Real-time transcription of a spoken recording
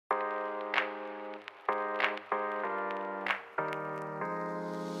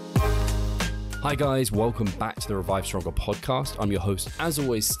Hi guys, welcome back to the Revive Stronger podcast. I'm your host, as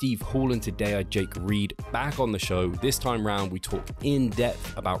always, Steve Hall, and today I had Jake Reed back on the show. This time round, we talk in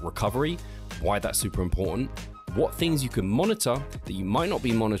depth about recovery, why that's super important, what things you can monitor that you might not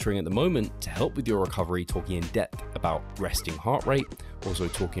be monitoring at the moment to help with your recovery, talking in depth about resting heart rate, also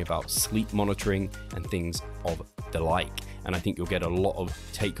talking about sleep monitoring and things of the like. And I think you'll get a lot of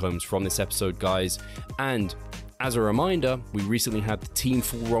take homes from this episode, guys. And as a reminder, we recently had the Team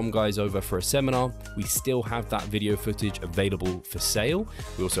Full ROM guys over for a seminar. We still have that video footage available for sale.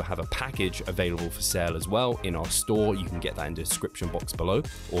 We also have a package available for sale as well in our store. You can get that in the description box below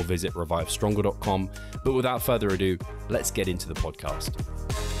or visit revivestronger.com. But without further ado, let's get into the podcast.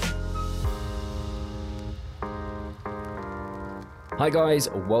 Hi guys,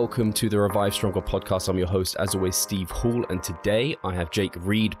 welcome to the Revive Stronger podcast. I'm your host, as always, Steve Hall, and today I have Jake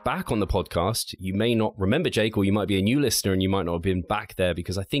Reed back on the podcast. You may not remember Jake, or you might be a new listener and you might not have been back there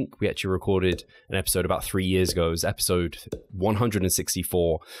because I think we actually recorded an episode about 3 years ago. It was episode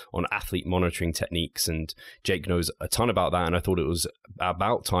 164 on athlete monitoring techniques, and Jake knows a ton about that, and I thought it was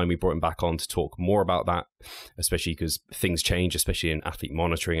about time we brought him back on to talk more about that, especially because things change, especially in athlete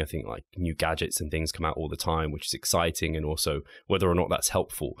monitoring. I think like new gadgets and things come out all the time, which is exciting, and also whether or not that's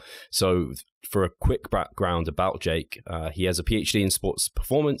helpful. So for a quick background about Jake, he has a PhD in sports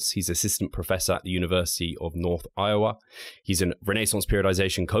performance. He's assistant professor at the University of North Iowa. He's a Renaissance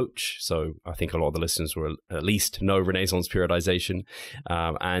Periodization coach. So I think a lot of the listeners will at least know Renaissance Periodization.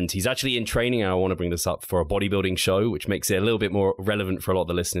 And he's actually in training. And I want to bring this up for a bodybuilding show, which makes it a little bit more relevant for a lot of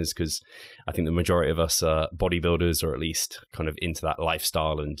the listeners, because I think the majority of us are bodybuilders, or at least kind of into that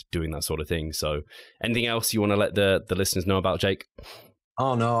lifestyle and doing that sort of thing. So anything else you want to let the listeners know about Jake?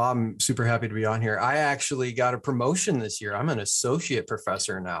 Oh, no, I'm super happy to be on here. I actually got a promotion this year. I'm an associate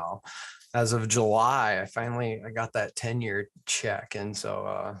professor now. As of July, I got that tenure check. And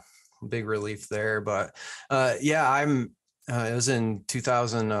so big relief there. But it was in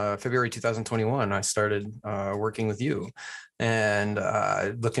February 2021, I started working with you and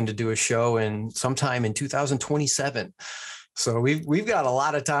looking to do a show sometime in 2027. So we've got a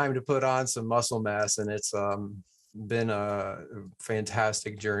lot of time to put on some muscle mass, and it's been a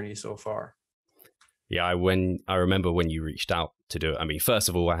fantastic journey so far. Yeah, I remember when you reached out to do it. I mean, first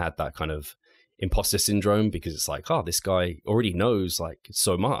of all, I had that kind of imposter syndrome because it's like, oh, this guy already knows like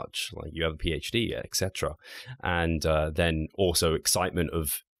so much, like you have a PhD, etc. And then also excitement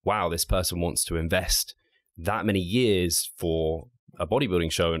of, wow, this person wants to invest that many years for a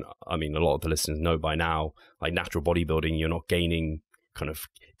bodybuilding show. And I mean, a lot of the listeners know by now, like natural bodybuilding, you're not gaining kind of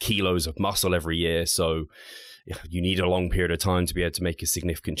kilos of muscle every year. So you need a long period of time to be able to make a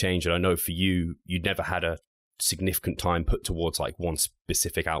significant change. And I know for you, you'd never had a significant time put towards like one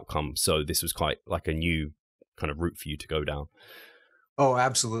specific outcome. So this was quite like a new kind of route for you to go down. Oh,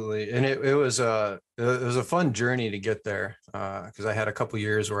 absolutely. And it was a fun journey to get there because I had a couple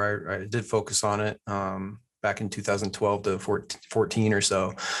years where I did focus on it back in 2012 to 14 or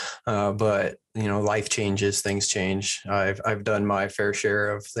so. But life changes, things change. I've done my fair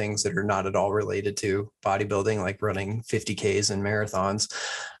share of things that are not at all related to bodybuilding, like running 50Ks and marathons.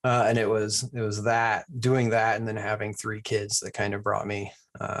 And it was doing that and then having 3 kids that kind of brought me,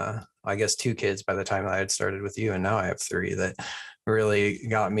 I guess 2 kids by the time I had started with you. And now I have 3 that really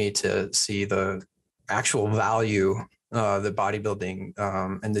got me to see the actual value that bodybuilding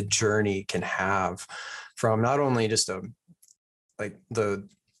and the journey can have from not only just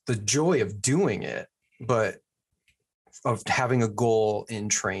the joy of doing it, but of having a goal in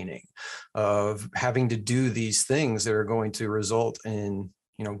training, of having to do these things that are going to result in,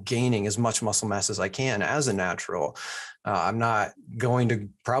 gaining as much muscle mass as I can as a natural. I'm not going to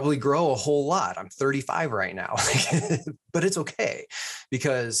probably grow a whole lot. I'm 35 right now, but it's okay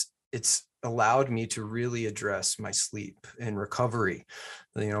because it's allowed me to really address my sleep and recovery.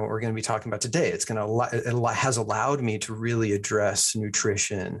 We're going to be talking about today. It has allowed me to really address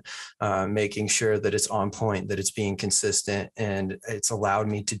nutrition, making sure that it's on point, that it's being consistent, and it's allowed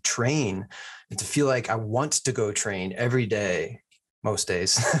me to train and to feel like I want to go train every day, most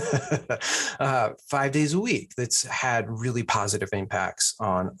days, 5 days a week. That's had really positive impacts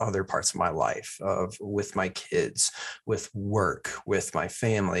on other parts of my life, with my kids, with work, with my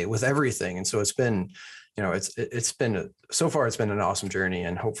family, with everything. And so it's been, so far it's been an awesome journey,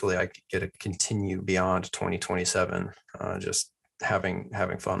 and hopefully I get to continue beyond 2027, just having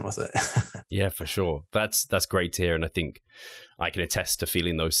fun with it. Yeah, for sure. That's great to hear. And I think I can attest to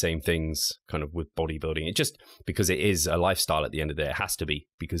feeling those same things kind of with bodybuilding. It just, because it is a lifestyle at the end of the day, it has to be,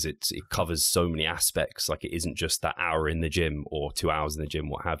 because it covers so many aspects. Like, it isn't just that hour in the gym or 2 hours in the gym,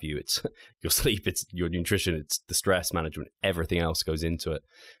 what have you. It's your sleep, it's your nutrition, it's the stress management, everything else goes into it.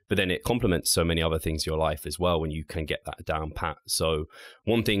 But then it complements so many other things in your life as well when you can get that down pat. So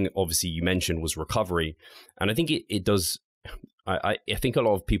one thing obviously you mentioned was recovery. And I think it does, I think a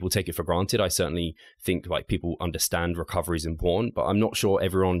lot of people take it for granted. I certainly think like people understand recovery is important, but I'm not sure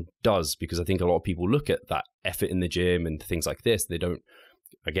everyone does, because I think a lot of people look at that effort in the gym and things like this. They don't,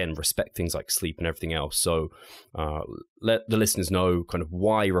 again, respect things like sleep and everything else. So let the listeners know kind of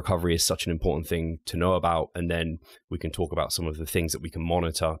why recovery is such an important thing to know about. And then we can talk about some of the things that we can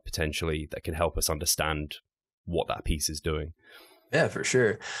monitor potentially that can help us understand what that piece is doing. Yeah, for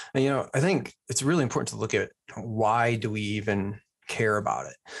sure. And, I think it's really important to look at why do we even care about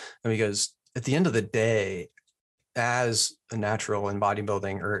it? Because at the end of the day, as a natural in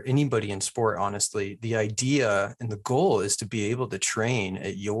bodybuilding or anybody in sport, honestly, the idea and the goal is to be able to train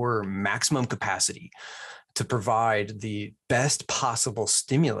at your maximum capacity to provide the best possible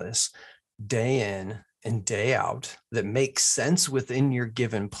stimulus day in and day out that makes sense within your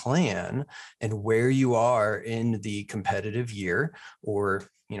given plan and where you are in the competitive year or,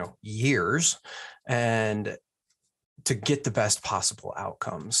 years, and to get the best possible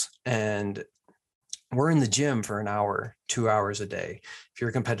outcomes. And we're in the gym for an hour, 2 hours a day. If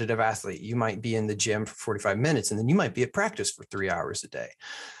you're a competitive athlete, you might be in the gym for 45 minutes, and then you might be at practice for 3 hours a day.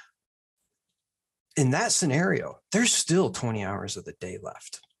 In that scenario, there's still 20 hours of the day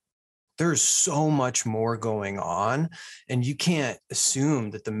left. There's so much more going on, and you can't assume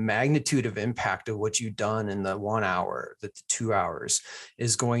that the magnitude of impact of what you've done in the 1 hour, that the 2 hours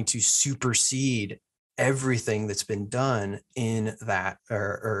is going to supersede everything that's been done in that,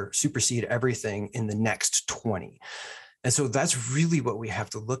 or supersede everything in the next 20. And so that's really what we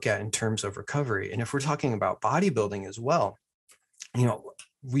have to look at in terms of recovery. And if we're talking about bodybuilding as well,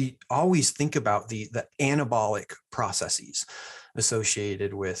 we always think about the anabolic processes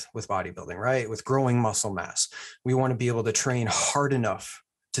associated with bodybuilding, right? With growing muscle mass. We want to be able to train hard enough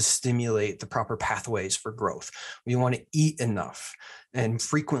to stimulate the proper pathways for growth. We want to eat enough and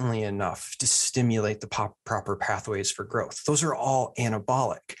frequently enough to stimulate the proper pathways for growth. Those are all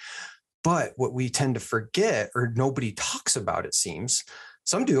anabolic. But what we tend to forget, or nobody talks about, it seems,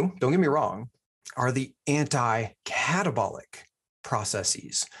 some do, don't get me wrong, are the anti-catabolic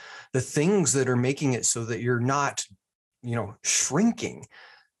processes, the things that are making it so that you're not, shrinking.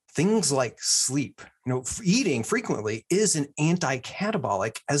 Things like sleep, eating frequently is an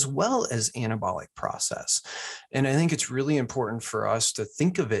anti-catabolic as well as anabolic process. And I think it's really important for us to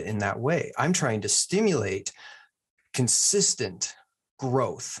think of it in that way. I'm trying to stimulate consistent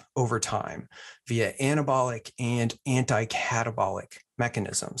growth over time via anabolic and anti-catabolic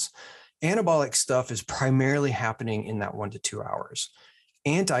mechanisms. Anabolic stuff is primarily happening in that 1 to 2 hours.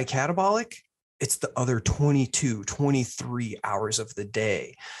 Anti-catabolic, it's the other 22, 23 hours of the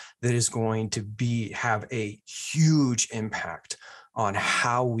day that is going to have a huge impact on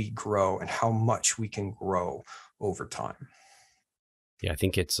how we grow and how much we can grow over time. Yeah, I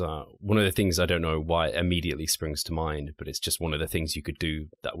think it's one of the things, I don't know why it immediately springs to mind, but it's just one of the things you could do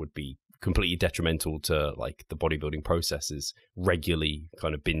that would be completely detrimental to like the bodybuilding processes. Regularly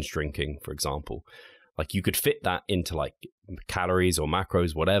kind of binge drinking, for example. Like you could fit that into like calories or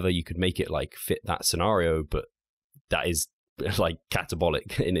macros, whatever. You could make it like fit that scenario, but that is like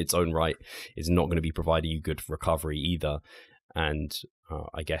catabolic in its own right. Is not going to be providing you good recovery either. And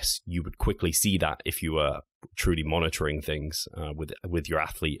I guess you would quickly see that if you were truly monitoring things with your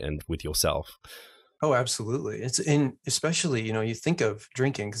athlete and with yourself. Oh, absolutely. It's especially, you think of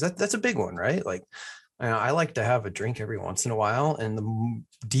drinking, because that's a big one, right? Like, I like to have a drink every once in a while. And the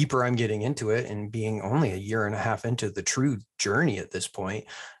deeper I'm getting into it, and being only a year and a half into the true journey at this point,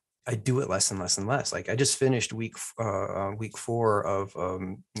 I do it less and less and less. Like I just finished week 4 of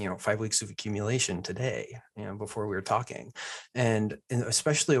 5 weeks of accumulation today, before we were talking, and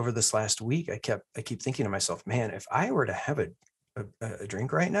especially over this last week, I keep thinking to myself, man, if I were to have a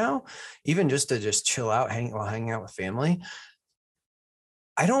drink right now, even just to chill out, hanging out with family,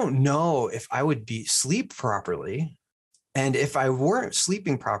 I don't know if I would sleep properly, and if I weren't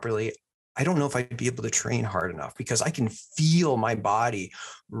sleeping properly, I don't know if I'd be able to train hard enough, because I can feel my body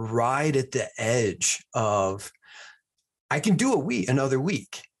right at the edge of, I can do another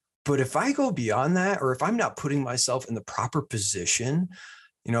week. But if I go beyond that, or if I'm not putting myself in the proper position,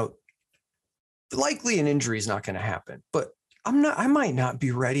 likely an injury is not going to happen. But I might not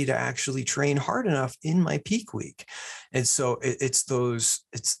be ready to actually train hard enough in my peak week. And so it's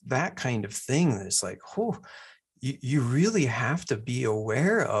that kind of thing that's like, oh, you really have to be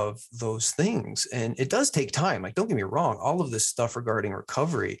aware of those things. And it does take time. Like, don't get me wrong, all of this stuff regarding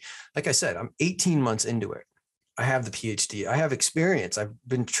recovery, like I said, I'm 18 months into it. I have the PhD. I have experience. I've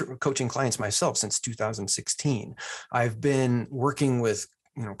been coaching clients myself since 2016. I've been working with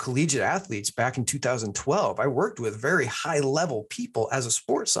collegiate athletes back in 2012. I worked with very high level people as a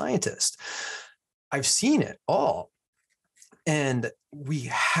sports scientist. I've seen it all. And we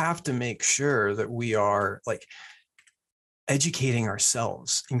have to make sure that we are like educating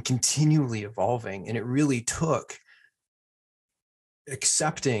ourselves and continually evolving. And it really took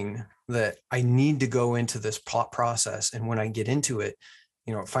accepting that I need to go into this process. And when I get into it,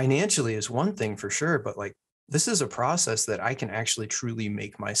 financially is one thing for sure, but like, this is a process that I can actually truly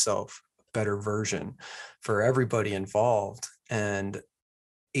make myself a better version for everybody involved. And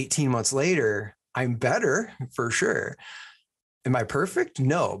 18 months later, I'm better for sure. Am I perfect?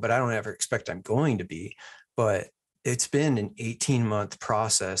 No, but I don't ever expect I'm going to be. But it's been an 18-month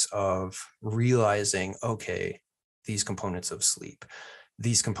process of realizing, okay, these components of sleep,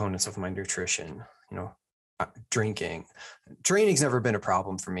 these components of my nutrition, drinking. Training's never been a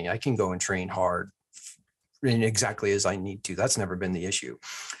problem for me. I can go and train hard and exactly as I need to. That's never been the issue.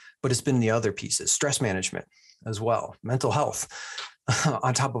 But it's been the other pieces, stress management as well, mental health,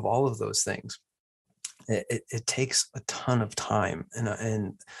 on top of all of those things. It takes a ton of time.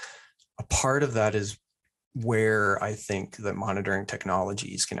 And a part of that is where I think that monitoring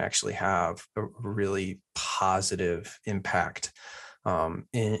technologies can actually have a really positive impact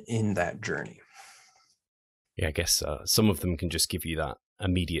in that journey. Yeah, I guess some of them can just give you that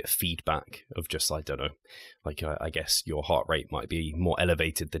immediate feedback of just, I don't know, like I guess your heart rate might be more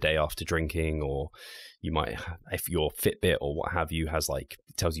elevated the day after drinking, or you might, if your Fitbit or what have you has like,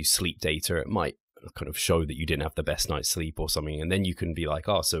 tells you sleep data, it might kind of show that you didn't have the best night's sleep or something. And then you can be like,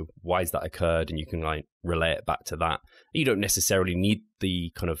 oh, so why has that occurred? And you can like relay it back to that. You don't necessarily need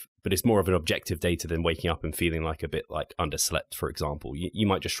the kind of, but it's more of an objective data than waking up and feeling like a bit like underslept, for example. You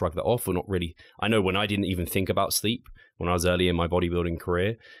might just shrug that off or not really. I know when I didn't even think about sleep when I was early in my bodybuilding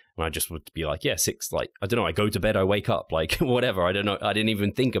career, and I just would be like, yeah, 6, like, I don't know, I go to bed, I wake up, like whatever. I don't know. I didn't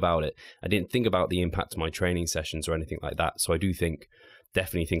even think about it. I didn't think about the impact of my training sessions or anything like that. So I do think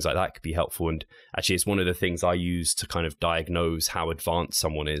definitely things like that could be helpful. And actually, it's one of the things I use to kind of diagnose how advanced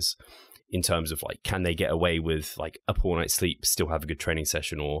someone is in terms of like, can they get away with like a poor night's sleep, still have a good training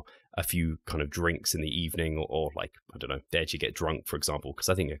session, or a few kind of drinks in the evening, or like, I don't know, they actually get drunk, for example, because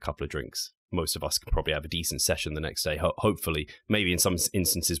I think a couple of drinks, most of us can probably have a decent session the next day. Hopefully, maybe in some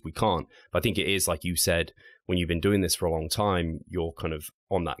instances we can't. But I think it is, like you said, when you've been doing this for a long time, you're kind of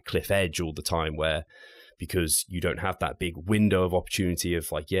on that cliff edge all the time where, because you don't have that big window of opportunity of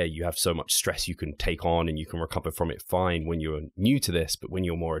like, yeah, you have so much stress you can take on and you can recover from it fine when you're new to this. But when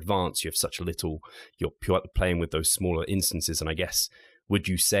you're more advanced, you have such little, you're playing with those smaller instances. And I guess, would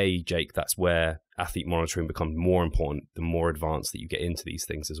you say, Jake, that's where athlete monitoring becomes more important the more advanced that you get into these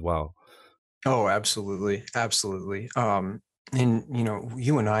things as well? Oh, absolutely. Absolutely. And,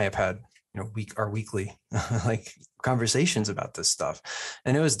 you and I have had, our weekly like conversations about this stuff.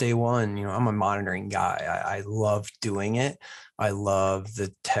 And it was day one, I'm a monitoring guy. I love doing it. I love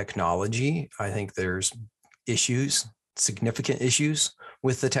the technology. I think there's significant issues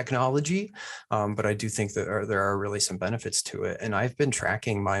with the technology. But I do think that there are really some benefits to it. And I've been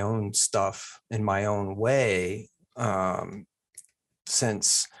tracking my own stuff in my own way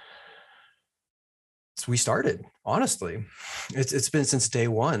since we started. Honestly, it's been since day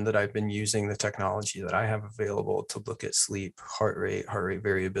one that I've been using the technology that I have available to look at sleep, heart rate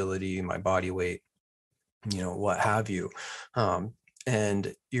variability, my body weight, what have you.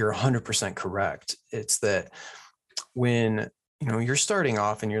 And you're 100% correct. It's that when, you're starting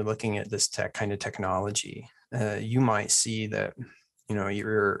off and you're looking at this kind of technology, you might see that,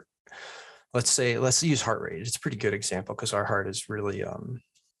 let's use heart rate. It's a pretty good example because our heart is really,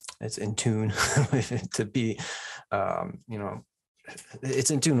 it's in tune to be,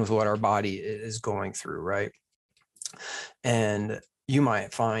 it's in tune with what our body is going through, right? And you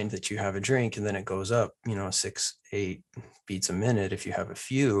might find that you have a drink and then it goes up, 6, 8 beats a minute if you have a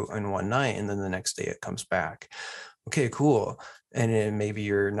few in one night, and then the next day it comes back. Okay, cool. And then maybe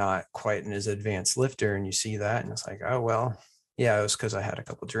you're not quite an as advanced lifter and you see that and it's like, oh, well, yeah, it was because I had a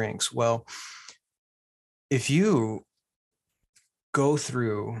couple drinks. Well, if you go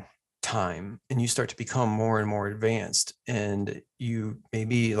through time and you start to become more and more advanced, and you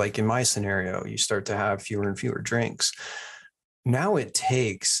maybe, like in my scenario, you start to have fewer and fewer drinks. Now it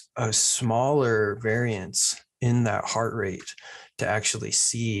takes a smaller variance in that heart rate to actually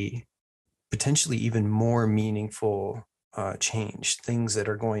see potentially even more meaningful change, things that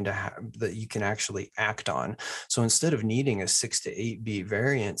are going to have that you can actually act on. So instead of needing a 6 to 8 beat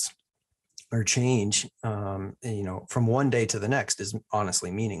variance or change, from one day to the next is honestly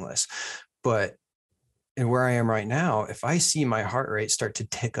meaningless. But and where I am right now, if I see my heart rate start to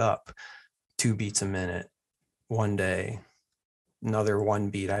tick up 2 beats a minute one day, another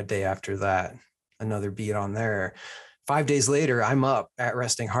 1 beat a day after that, another beat on there, 5 days later, I'm up at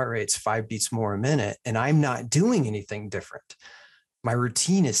resting heart rates 5 beats more a minute, and I'm not doing anything different. My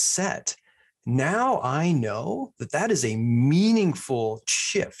routine is set. Now I know that is a meaningful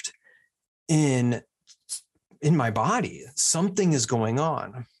shift in my body. Something is going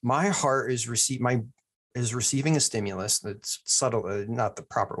on. My heart is receiving a stimulus that's subtle, not the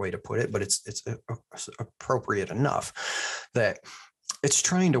proper way to put it, but it's appropriate enough that it's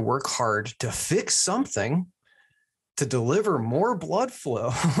trying to work hard to fix something, to deliver more blood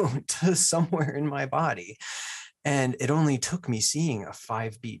flow to somewhere in my body. And it only took me seeing a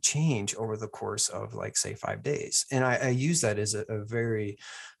 5 beat change over the course of, like, say, 5 days. And I use that as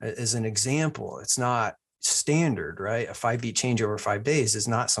as an example. It's not standard, right? A 5 beat change over 5 days is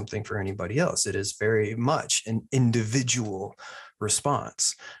not something for anybody else. It is very much an individual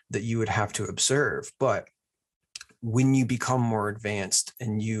response that you would have to observe. But when you become more advanced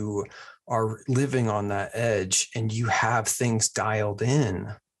and you are living on that edge and you have things dialed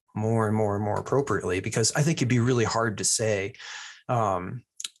in more and more and more appropriately, because I think it'd be really hard to say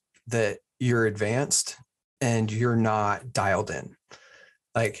that you're advanced and you're not dialed in.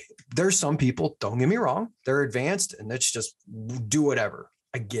 Like, there's some people, don't get me wrong, they're advanced and let's just do whatever.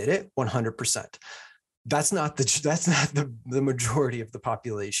 I get it 100%. That's not the majority of the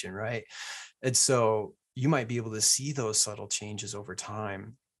population, right? And so you might be able to see those subtle changes over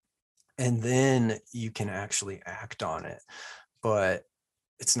time, and then you can actually act on it. But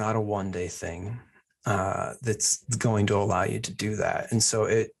it's not a one-day thing that's going to allow you to do that. And so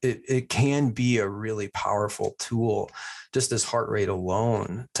it can be a really powerful tool, just as heart rate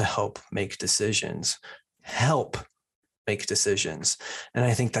alone, to help make decisions. And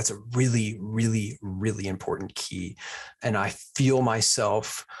I think that's a really, really, really important key. And I feel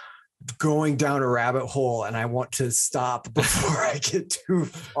myself going down a rabbit hole and I want to stop before I get too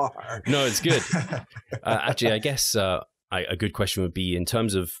far. No, it's good. Actually, I guess a good question would be, in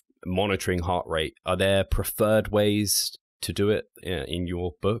terms of monitoring heart rate, are there preferred ways to do it in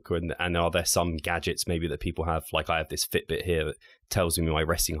your book? And are there some gadgets maybe that people have? Like, I have this Fitbit here that tells me my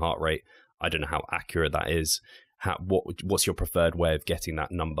resting heart rate. I don't know how accurate that is. What's your preferred way of getting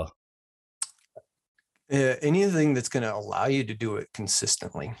that number? Anything that's going to allow you to do it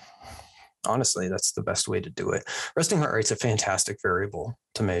consistently. Honestly, that's the best way to do it. Resting heart rate's a fantastic variable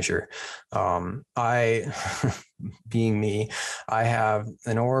to measure. Being me, I have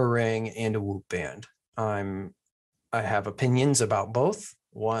an Oura ring and a Whoop band. I have opinions about both.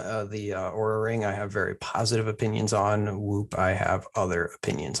 The Oura ring, I have very positive opinions on. Whoop, I have other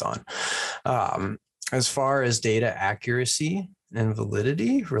opinions on. As far as data accuracy and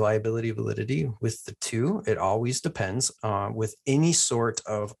reliability, with the two, it always depends. With any sort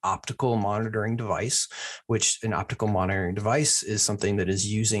of optical monitoring device, which an optical monitoring device is something that is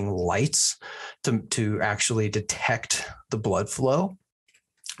using lights to actually detect the blood flow.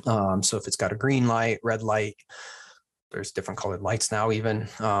 So if it's got a green light, red light, there's different colored lights now even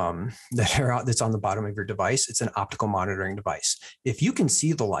that's on the bottom of your device. It's an optical monitoring device. If you can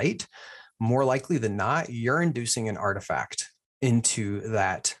see the light, more likely than not, you're inducing an artifact into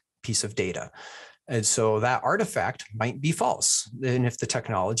that piece of data. And so that artifact might be false. And if the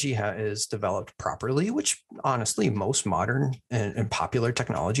technology is developed properly, which honestly most modern and popular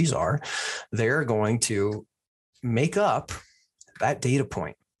technologies are, they're going to make up that data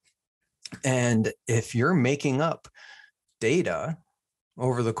point. And if you're making up data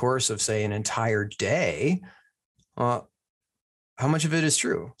over the course of, say, an entire day, how much of it is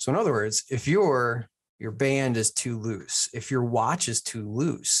true? So in other words, if your band is too loose, if your watch is too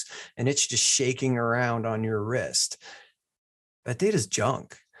loose and it's just shaking around on your wrist, that data is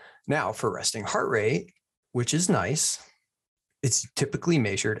junk. Now, for resting heart rate, which is nice, it's typically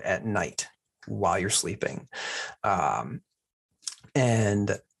measured at night while you're sleeping. And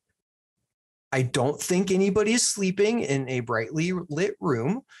I don't think anybody is sleeping in a brightly lit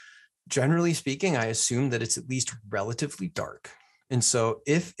room. Generally speaking, I assume that it's at least relatively dark. And so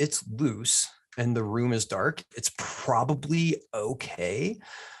if it's loose and the room is dark, it's probably okay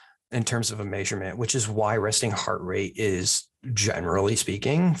in terms of a measurement, which is why resting heart rate is generally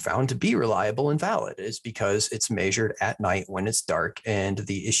speaking, found to be reliable and valid is because it's measured at night when it's dark, and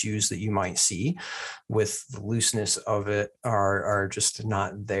the issues that you might see with the looseness of it are just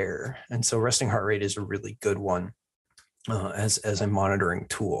not there. And so resting heart rate is a really good one as a monitoring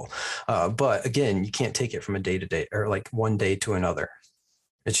tool. But again, you can't take it from a day to day or like one day to another.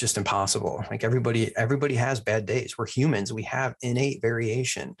 It's just impossible. Like everybody has bad days. We're humans. We have innate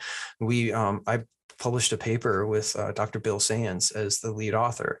variation. I published a paper with Dr. Bill Sands as the lead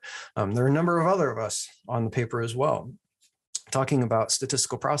author. There are a number of other of us on the paper as well, talking about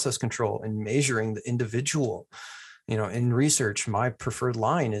statistical process control and measuring the individual. In research, my preferred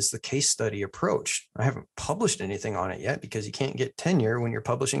line is the case study approach. I haven't published anything on it yet because you can't get tenure when you're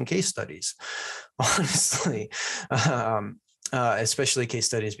publishing case studies, honestly. Especially case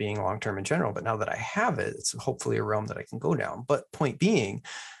studies being long-term in general. But now that I have it, it's hopefully a realm that I can go down. But point being,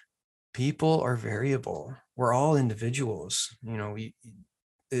 people are variable. We're all individuals.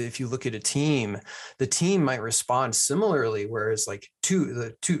 If you look at a team, the team might respond similarly. Whereas like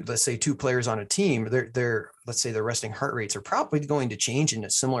let's say two players on a team, let's say their resting heart rates are probably going to change in a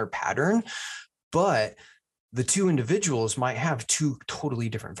similar pattern, but the two individuals might have two totally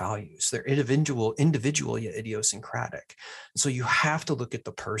different values. They're individual yet idiosyncratic. So you have to look at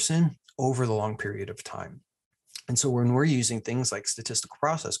the person over the long period of time. And so when we're using things like statistical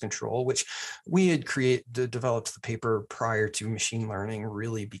process control, which we had developed the paper prior to machine learning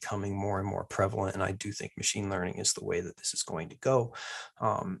really becoming more and more prevalent, and I do think machine learning is the way that this is going to go.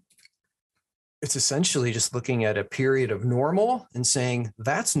 It's essentially just looking at a period of normal and saying,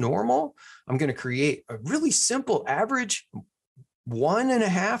 that's normal. I'm going to create a really simple average,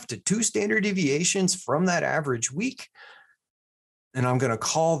 1.5 to 2 standard deviations from that average week. And I'm going to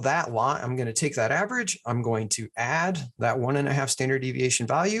call that line. I'm going to take that average. I'm going to add that 1.5 standard deviation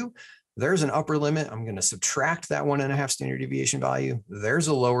value. There's an upper limit. I'm going to subtract that 1.5 standard deviation value. There's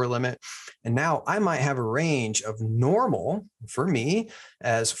a lower limit. And now I might have a range of normal for me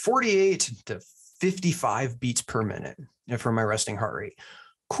as 48 to 55 beats per minute for my resting heart rate.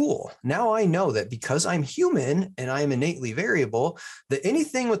 Cool. Now I know that because I'm human and I'm innately variable, that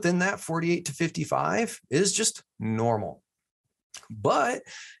anything within that 48 to 55 is just normal. But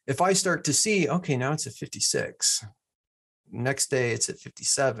if I start to see, okay, now it's at 56. Next day it's at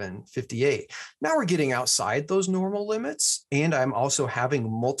 57, 58. Now we're getting outside those normal limits. And I'm also having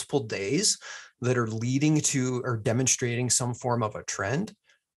multiple days that are leading to or demonstrating some form of a trend.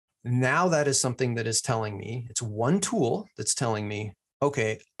 Now that is something that is telling me, it's one tool that's telling me,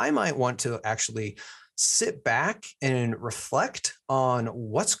 okay, I might want to actually sit back and reflect on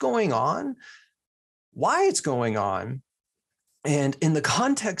what's going on, why it's going on. And in the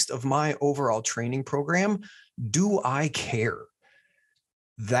context of my overall training program, do I care?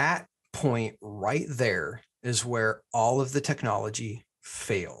 That point right there is where all of the technology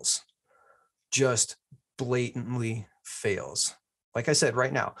fails, just blatantly fails. Like I said,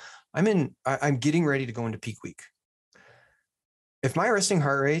 right now, I'm getting ready to go into peak week. If my resting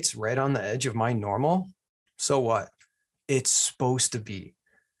heart rate's right on the edge of my normal, so what? It's supposed to be.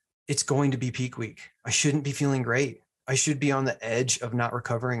 It's going to be peak week. I shouldn't be feeling great. I should be on the edge of not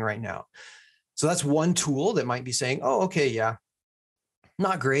recovering right now. So that's one tool that might be saying, oh, okay, yeah,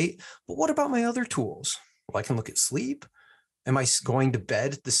 not great. But what about my other tools? Well, I can look at sleep. Am I going to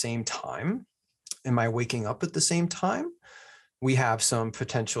bed at the same time? Am I waking up at the same time? We have some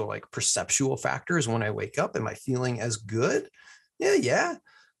potential like perceptual factors when I wake up. Am I feeling as good? Yeah.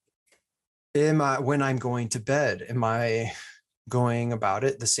 When I'm going to bed, am I going about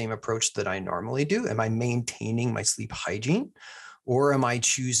it the same approach that I normally do? Am I maintaining my sleep hygiene, or am I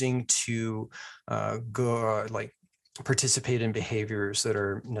choosing to participate in behaviors that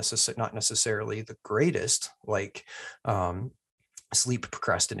are not necessarily the greatest, like sleep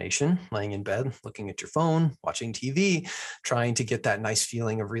procrastination, laying in bed, looking at your phone, watching TV, trying to get that nice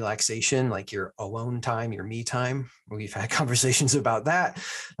feeling of relaxation, like your alone time, your me time. We've had conversations about that.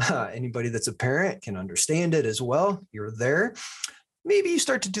 Anybody that's a parent can understand it as well. You're there. Maybe you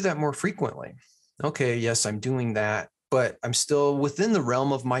start to do that more frequently. Okay, yes, I'm doing that, but I'm still within the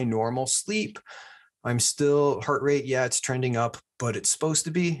realm of my normal sleep. I'm still heart rate. Yeah, it's trending up, but it's supposed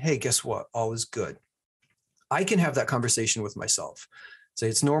to be, hey, guess what? All is good. I can have that conversation with myself. Say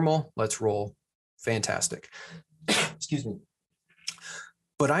it's normal. Let's roll. Fantastic. Excuse me.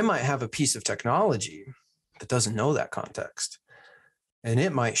 But I might have a piece of technology that doesn't know that context. And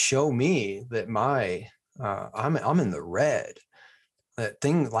it might show me that I'm in the red.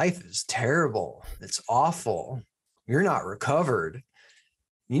 Life is terrible. It's awful. You're not recovered.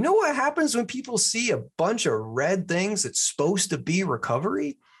 You know what happens when people see a bunch of red things that's supposed to be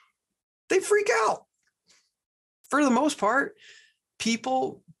recovery? They freak out. for the most part,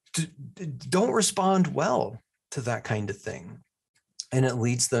 people don't respond well to that kind of thing. And it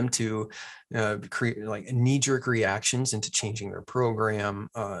leads them to create like knee-jerk reactions into changing their program,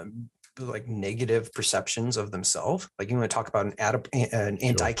 like negative perceptions of themselves. Like you want to talk about an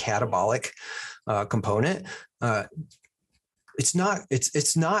anti-catabolic component. It's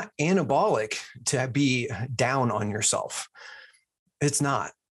not anabolic to be down on yourself. It's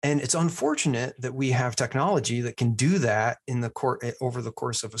not. And it's unfortunate that we have technology that can do that over the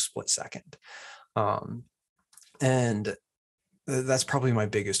course of a split second. And that's probably my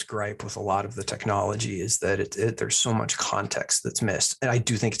biggest gripe with a lot of the technology is that there's so much context that's missed. And I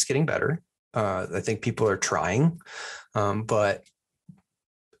do think it's getting better. I think people are trying, but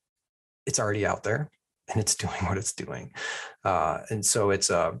it's already out there and it's doing what it's doing. And so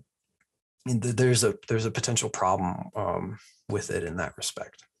there's a potential problem with it in that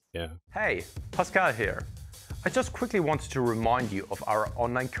respect. Yeah. Hey, Pascal here. I just quickly wanted to remind you of our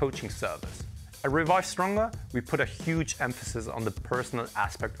online coaching service. At Revive Stronger, we put a huge emphasis on the personal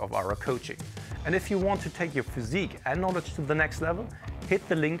aspect of our coaching. And if you want to take your physique and knowledge to the next level, hit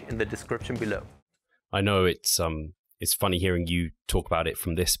the link in the description below. I know it's funny hearing you talk about it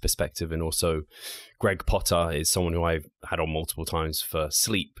from this perspective, and also Greg Potter is someone who I've had on multiple times for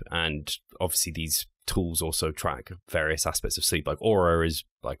sleep, and obviously these tools also track various aspects of sleep. Like Aura is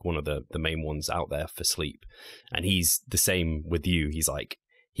like one of the main ones out there for sleep, and he's the same with you.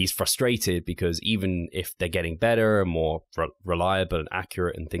 He's frustrated because even if they're getting better and more reliable and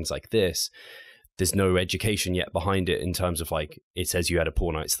accurate and things like this, there's no education yet behind it in terms of like, it says you had a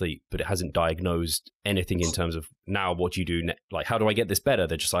poor night's sleep, but it hasn't diagnosed anything in terms of now what do you do? Like, how do I get this better?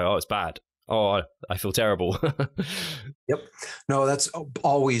 They're just like, oh, it's bad. Oh, I feel terrible. Yep. No, that's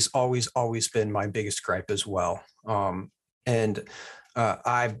always been my biggest gripe as well. I've,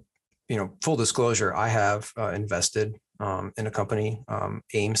 full disclosure, I have invested in a company,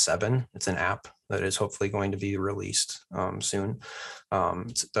 AIM7. It's an app that is hopefully going to be released soon.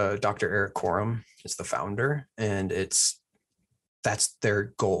 It's Dr. Eric Corum is the founder, and that's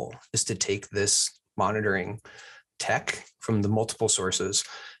their goal, is to take this monitoring tech from the multiple sources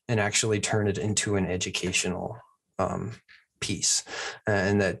and actually turn it into an educational piece.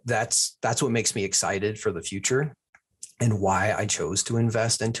 And that's what makes me excited for the future and why I chose to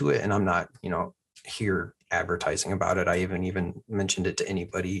invest into it. And I'm not, here advertising about it. I even mentioned it to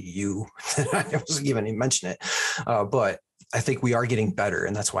anybody, I wasn't even mention it. But I think we are getting better.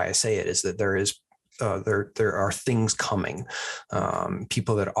 And that's why I say it, is that there are things coming,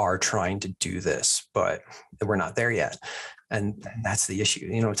 people that are trying to do this, but we're not there yet. And that's the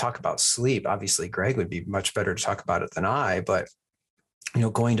issue. Talk about sleep. Obviously, Greg would be much better to talk about it than I, but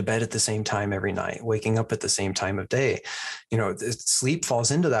going to bed at the same time every night, waking up at the same time of day, sleep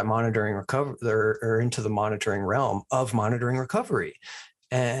falls into that monitoring recovery, or into the monitoring realm of monitoring recovery.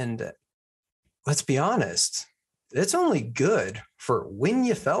 And let's be honest, it's only good for when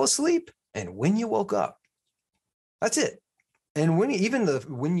you fell asleep and when you woke up. That's it. And when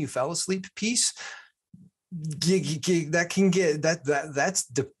you fell asleep piece, that's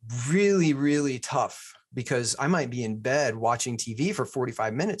really, really tough, because I might be in bed watching TV for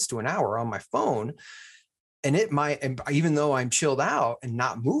 45 minutes to an hour on my phone. And it might, even though I'm chilled out and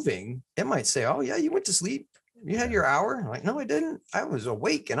not moving, it might say, oh yeah, you went to sleep. You had your hour. I'm like, no, I didn't. I was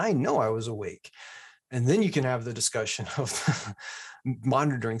awake, and I know I was awake. And then you can have the discussion of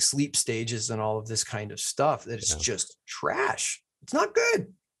monitoring sleep stages and all of this kind of stuff that is just trash. It's not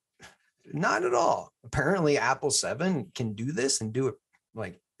good. Not at all. Apparently Apple 7 can do this and do it,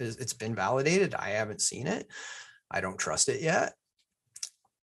 like, it's been validated. I haven't seen it. I don't trust it yet.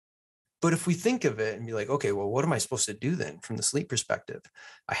 But if we think of it and be like, okay, well, what am I supposed to do then from the sleep perspective?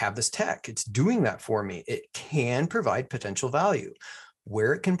 I have this tech. It's doing that for me. It can provide potential value.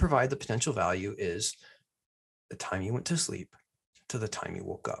 Where it can provide the potential value is the time you went to sleep to the time you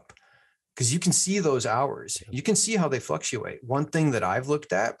woke up. Because you can see those hours. You can see how they fluctuate. One thing that I've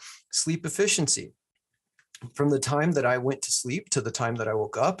looked at, sleep efficiency. From the time that I went to sleep to the time that I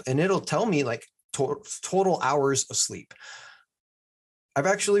woke up, and it'll tell me like total hours of sleep. I've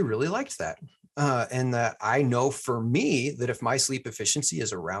actually really liked that. And that I know for me that if my sleep efficiency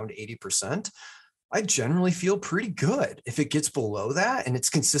is around 80%, I generally feel pretty good. If it gets below that and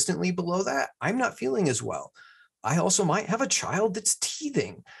it's consistently below that, I'm not feeling as well. I also might have a child that's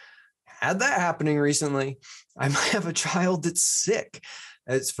teething. Had that happening recently. I might have a child that's sick.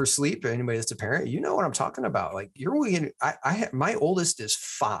 It's for sleep. Anybody that's a parent, you know what I'm talking about. Like my oldest is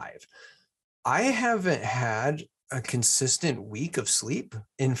 5. I haven't had a consistent week of sleep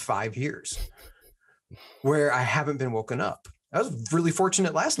in 5 years where I haven't been woken up. I was really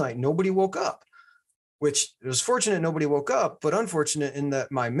fortunate last night. Nobody woke up. which it was fortunate nobody woke up, but unfortunate in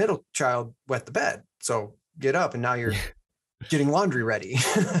that my middle child wet the bed. So get up and now you're getting laundry ready.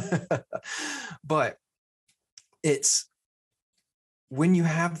 But it's when you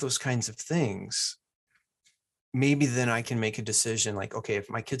have those kinds of things, maybe then I can make a decision like, okay, if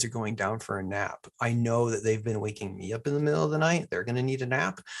my kids are going down for a nap, I know that they've been waking me up in the middle of the night. They're going to need a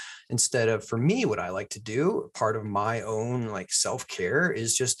nap. Instead of, for me, what I like to do, part of my own like self-care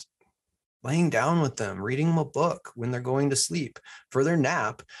is just laying down with them, reading them a book when they're going to sleep for their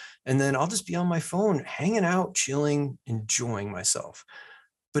nap. And then I'll just be on my phone, hanging out, chilling, enjoying myself.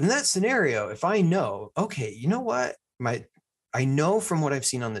 But in that scenario, if I know, okay, you know what, I know from what I've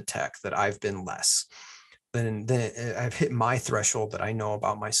seen on the tech that I've been less, then I've hit my threshold that I know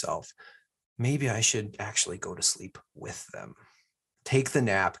about myself. Maybe I should actually go to sleep with them, take the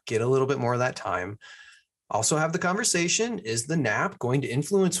nap, get a little bit more of that time. Also have the conversation. Is the nap going to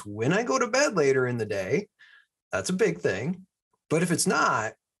influence when I go to bed later in the day? That's a big thing. But if it's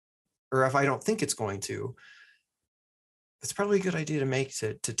not, or if I don't think it's going to, it's probably a good idea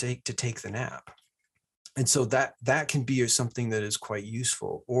to take the nap. And so that can be something that is quite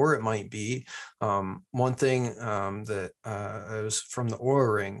useful. Or it might be one thing that was from the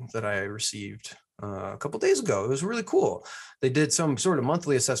Oura Ring that I received a couple of days ago. It was really cool. They did some sort of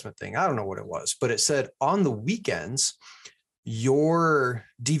monthly assessment thing. I don't know what it was, but it said on the weekends, your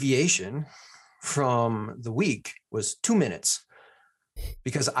deviation from the week was 2 minutes.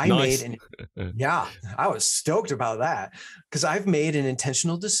 Because I made I was stoked about that, because I've made an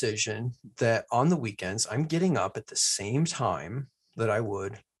intentional decision that on the weekends, I'm getting up at the same time that I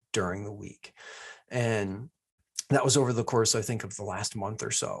would during the week. And that was over the course, I think, of the last month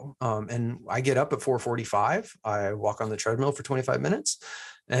or so. And I get up at 4:45. I walk on the treadmill for 25 minutes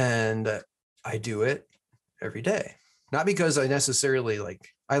and I do it every day. Not because I necessarily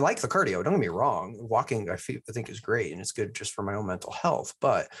I like the cardio. Don't get me wrong. Walking, I think is great. And it's good just for my own mental health,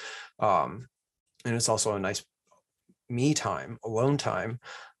 but, and it's also a nice me time, alone time,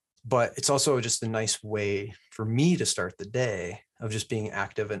 but it's also just a nice way for me to start the day of just being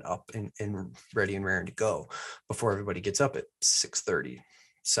active and up and ready and raring to go before everybody gets up at 6:30,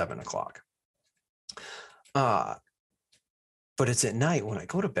 7 o'clock. But it's at night when I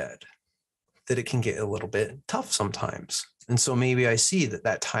go to bed that it can get a little bit tough sometimes. And so maybe I see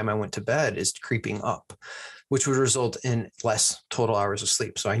that time I went to bed is creeping up, which would result in less total hours of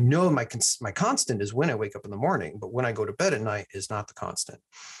sleep. So I know my constant is when I wake up in the morning, but when I go to bed at night is not the constant.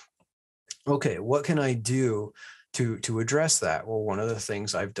 Okay, what can I do to address that? Well, one of the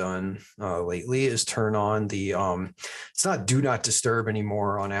things I've done lately is turn on the, it's not do not disturb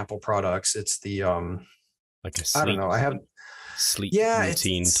anymore on Apple products. It's the, like a sleep, I don't know. I have sleep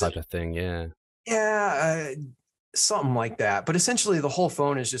routine type of thing. Yeah. Something like that. But essentially the whole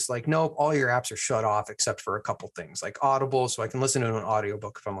phone is just like, nope, all your apps are shut off except for a couple things like Audible. So I can listen to an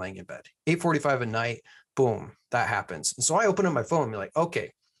audiobook if I'm laying in bed. 8:45 at night, boom, that happens. And so I open up my phone and be like,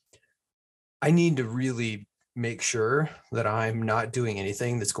 okay, I need to really make sure that I'm not doing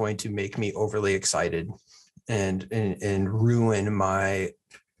anything that's going to make me overly excited and ruin my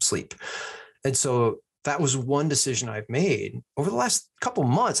sleep. And so that was one decision I've made over the last couple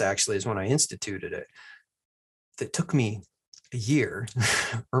months, actually, is when I instituted it. That took me a year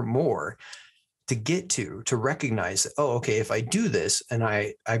or more to get to recognize that, oh, okay, if I do this and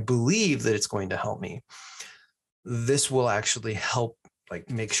I believe that it's going to help me, this will actually help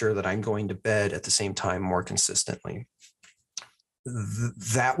make sure that I'm going to bed at the same time more consistently.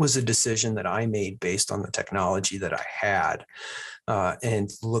 That was a decision that I made based on the technology that I had and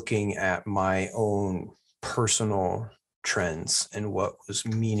looking at my own personal trends and what was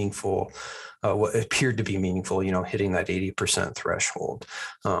meaningful, what appeared to be meaningful, hitting that 80% threshold,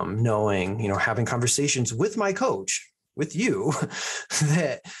 knowing, having conversations with my coach, with you,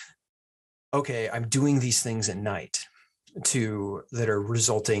 that, okay, I'm doing these things at night that are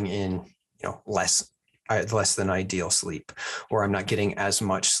resulting in, less than ideal sleep, or I'm not getting as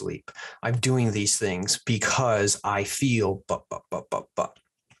much sleep. I'm doing these things because I feel,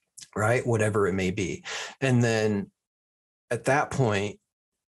 right? Whatever it may be. And then at that point,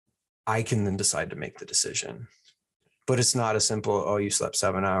 I can then decide to make the decision. But it's not a simple, oh, you slept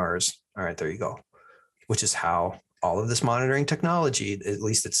 7 hours. All right, there you go. Which is how all of this monitoring technology, at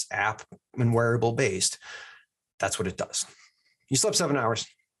least it's app and wearable based, that's what it does. You slept 7 hours.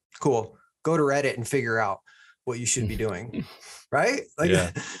 Cool. Go to Reddit and figure out what you should be doing. Right?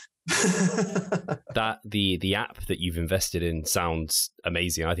 That the app that you've invested in sounds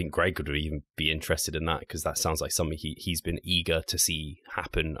amazing. I think Greg would even be interested in that, because that sounds like something he's been eager to see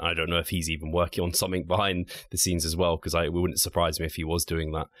happen. I don't know if he's even working on something behind the scenes as well, because it wouldn't surprise me if he was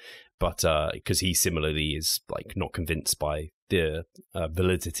doing that. But because he similarly is like not convinced by the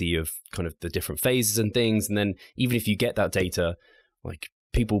validity of kind of the different phases and things. And then even if you get that data, like,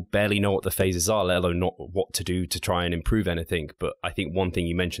 people barely know what the phases are, let alone not what to do to try and improve anything. But I think one thing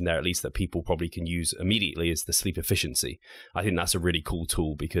you mentioned there, at least that people probably can use immediately, is the sleep efficiency. I think that's a really cool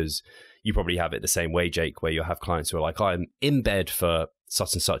tool, because you probably have it the same way, Jake, where you have clients who are like, I'm in bed for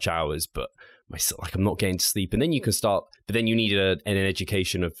such and such hours, but I'm not getting to sleep. And then you can start, but then you need an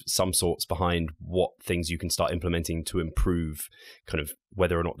education of some sorts behind what things you can start implementing to improve kind of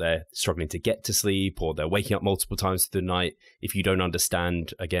whether or not they're struggling to get to sleep or they're waking up multiple times through the night. If you don't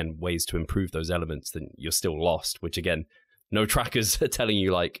understand, again, ways to improve those elements, then you're still lost, which again, no trackers are telling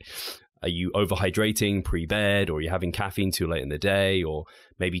you, like, are you overhydrating pre-bed, or are you having caffeine too late in the day, or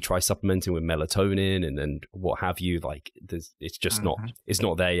maybe try supplementing with melatonin and then what have you. Like, it's just it's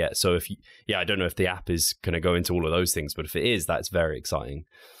not there yet. So I don't know if the app is going to go into all of those things, but if it is, that's very exciting.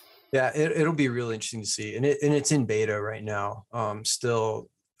 Yeah, it'll be really interesting to see. And it's in beta right now. Still,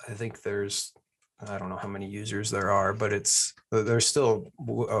 I think I don't know how many users there are, but there's still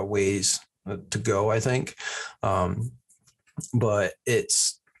ways to go, I think. But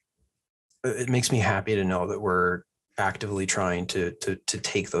it makes me happy to know that we're actively trying to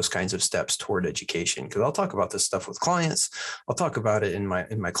take those kinds of steps toward education. Because I'll talk about this stuff with clients. I'll talk about it in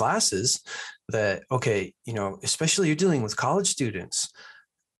my classes, that, okay, especially you're dealing with college students.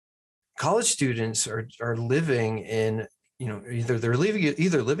 College students are living in, either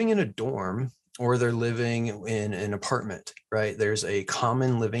living in a dorm or they're living in an apartment, right? There's a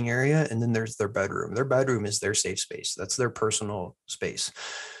common living area, and then there's their bedroom. Their bedroom is their safe space. That's their personal space.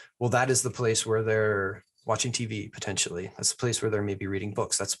 Well, that is the place where they're watching TV, potentially. That's the place where they're maybe reading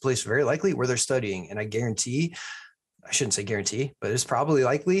books. That's the place very likely where they're studying. And I shouldn't say guarantee, but it's probably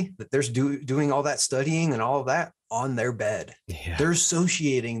likely that they're doing all that studying and all of that on their bed. Yeah. They're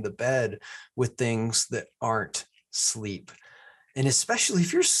associating the bed with things that aren't sleep. And especially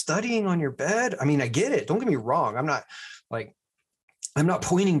if you're studying on your bed, I mean, I get it. Don't get me wrong. I'm not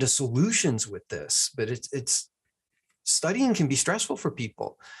pointing to solutions with this, but it's studying can be stressful for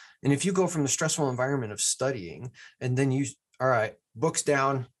people. And if you go from the stressful environment of studying, and then all right, books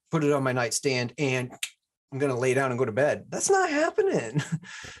down, put it on my nightstand, and I'm going to lay down and go to bed. That's not happening.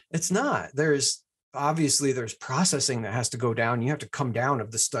 It's not. There's processing that has to go down. You have to come down of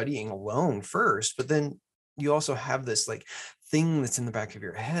the studying alone first, but then you also have this like thing that's in the back of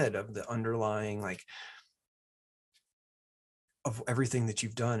your head of the underlying, like, of everything that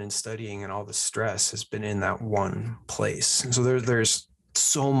you've done in studying, and all the stress has been in that one place. And so there's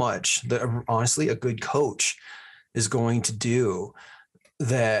so much that honestly a good coach is going to do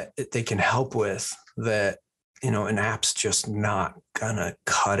that they can help with, that, an app's just not gonna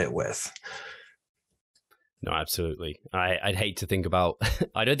cut it with. No, absolutely. I'd hate to think about,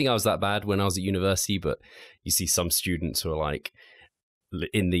 I don't think I was that bad when I was at university, but you see some students who are like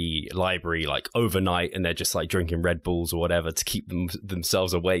in the library, like overnight, and they're just like drinking Red Bulls or whatever to keep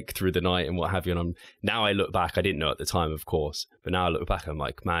themselves awake through the night and what have you. And now I look back, I didn't know at the time, of course, but now I look back, I'm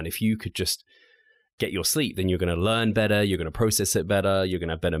like, man, if you could just get your sleep, then you're going to learn better, you're going to process it better, you're going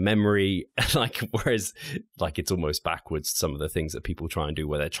to have better memory. Whereas it's almost backwards, some of the things that people try and do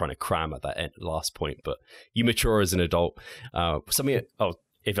where they're trying to cram at that last point. But you mature as an adult.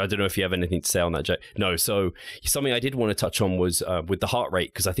 If I don't know if you have anything to say on that, Jay. No, so something I did want to touch on was with the heart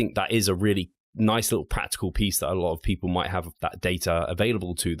rate, because I think that is a really nice little practical piece that a lot of people might have that data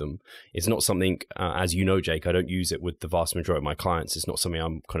available to them. It's not something, as you know, Jake, I don't use it with the vast majority of my clients. It's not something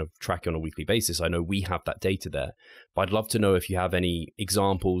I'm kind of tracking on a weekly basis. I know we have that data there, but I'd love to know if you have any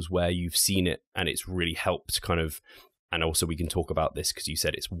examples where you've seen it and it's really helped kind of, and also we can talk about this because you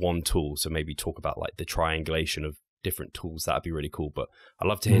said it's one tool. So maybe talk about like the triangulation of different tools. That'd be really cool. But I'd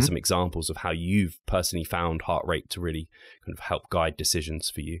love to hear some examples of how you've personally found heart rate to really kind of help guide decisions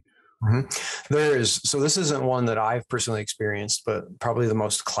for you. So this isn't one that I've personally experienced, but probably the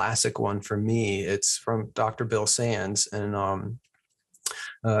most classic one for me. It's from Dr. Bill Sands, and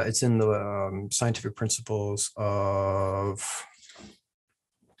it's in the scientific principles of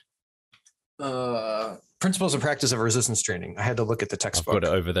principles of practice of resistance training. I had to look at the textbook. I've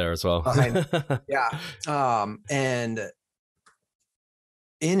got it over there as well. Yeah. And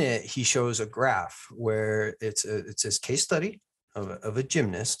in it, he shows a graph where it's his case study of a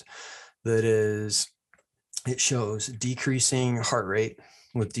gymnast it shows decreasing heart rate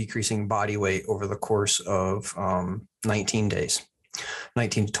with decreasing body weight over the course of 19 days.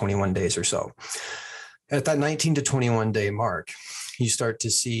 19 to 21 days or so. At that 19 to 21 day mark, you start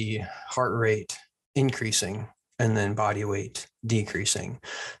to see heart rate increasing and then body weight decreasing.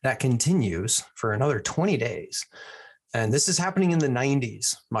 That continues for another 20 days. And this is happening in the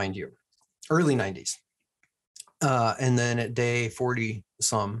 90s, mind you, early 90s. And then at day 40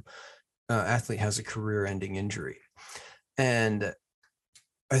 some, athlete has a career-ending injury. And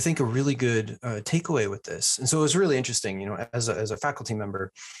I think a really good takeaway with this, and so it was really interesting, as a faculty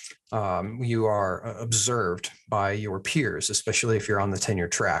member, you are observed by your peers, especially if you're on the tenure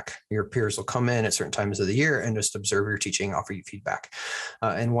track. Your peers will come in at certain times of the year and just observe your teaching, offer you feedback.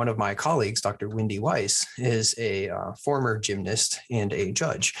 And one of my colleagues, Dr. Wendy Weiss, is a former gymnast and a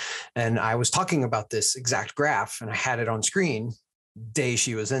judge. And I was talking about this exact graph, and I had it on screen day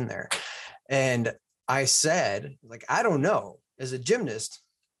she was in there. And I said, I don't know, as a gymnast,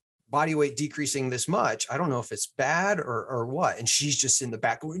 body weight decreasing this much, I don't know if it's bad or what. And she's just in the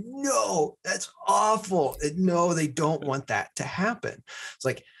back going, no, that's awful. No, they don't want that to happen.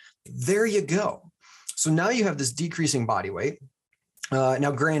 It's there you go. So now you have this decreasing body weight.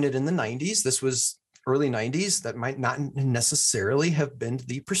 Now, granted, in the 90s, this was early 90s, that might not necessarily have been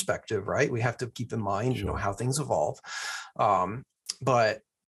the perspective, right? We have to keep in mind, Sure. how things evolve. But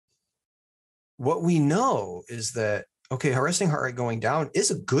what we know is that, okay, resting heart rate going down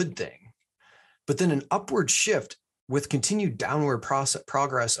is a good thing, but then an upward shift with continued downward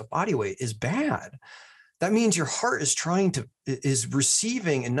progress of body weight is bad. That means your heart is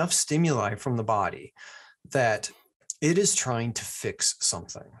receiving enough stimuli from the body that it is trying to fix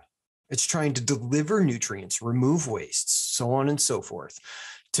something. It's trying to deliver nutrients, remove waste, so on and so forth,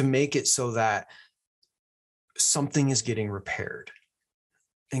 to make it so that something is getting repaired.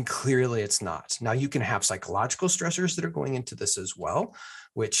 And clearly it's not. Now, you can have psychological stressors that are going into this as well,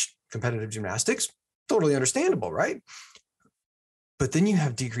 which competitive gymnastics, totally understandable, right? But then you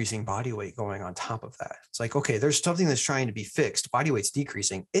have decreasing body weight going on top of that. It's okay, there's something that's trying to be fixed. Body weight's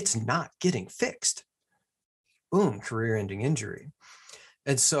decreasing. It's not getting fixed. Boom, career-ending injury.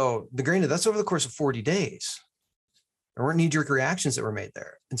 And so, granted, that's over the course of 40 days. There weren't knee-jerk reactions that were made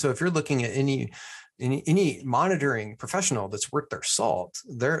there. And so if you're looking at any monitoring professional that's worth their salt,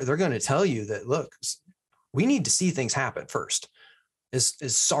 they're going to tell you that, look, we need to see things happen first. As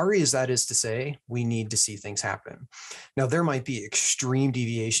sorry as that is to say, we need to see things happen. Now, there might be extreme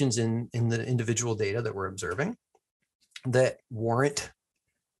deviations in the individual data that we're observing that warrant,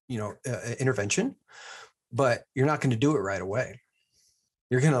 intervention, but you're not going to do it right away.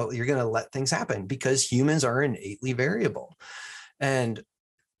 You're going to let things happen because humans are innately variable. And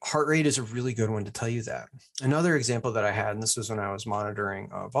heart rate is a really good one to tell you that. Another example that I had, and this was when I was monitoring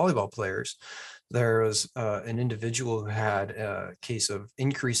volleyball players, there was an individual who had a case of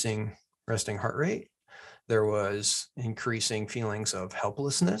increasing resting heart rate. There was increasing feelings of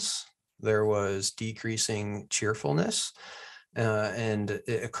helplessness. There was decreasing cheerfulness, and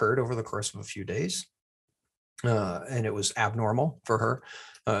it occurred over the course of a few days. And it was abnormal for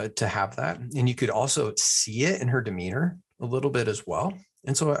her to have that. And you could also see it in her demeanor a little bit as well.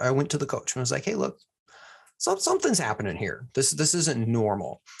 And so I went to the coach and was like, hey, look, something's happening here. This isn't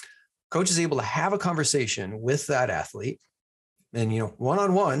normal. Coach is able to have a conversation with that athlete and,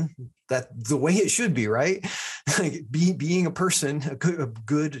 one-on-one, that the way it should be, right? Being a person, a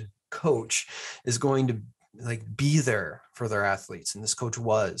good coach is going to be there for their athletes. And this coach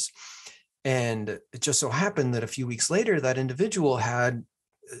was. And it just so happened that a few weeks later, that individual had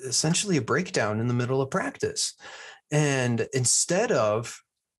essentially a breakdown in the middle of practice. And instead of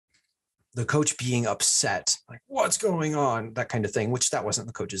the coach being upset, what's going on, that kind of thing, which that wasn't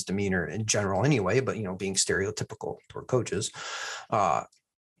the coach's demeanor in general anyway, but, being stereotypical toward coaches,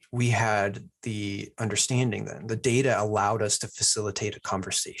 we had the understanding then, the data allowed us to facilitate a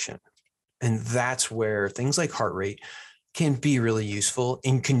conversation. And that's where things like heart rate can be really useful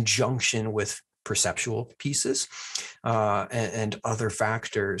in conjunction with perceptual pieces and other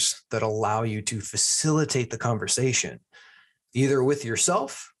factors that allow you to facilitate the conversation, either with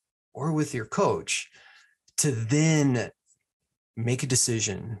yourself or with your coach, to then make a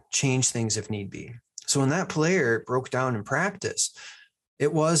decision, change things if need be. So when that player broke down in practice,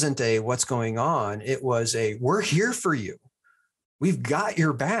 it wasn't a what's going on. It was a we're here for you. We've got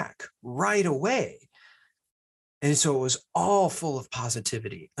your back right away. And so it was all full of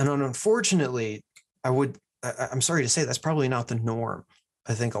positivity. And unfortunately, I'm sorry to say that's probably not the norm.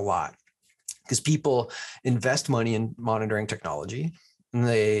 I think a lot because people invest money in monitoring technology and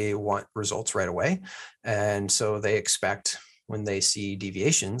they want results right away. And so they expect when they see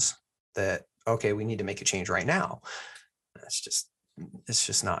deviations that, okay, we need to make a change right now. That's just it's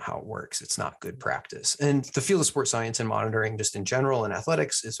just not how it works. It's not good practice. And the field of sports science and monitoring just in general and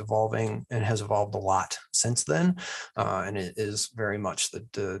athletics is evolving and has evolved a lot since then. And it is very much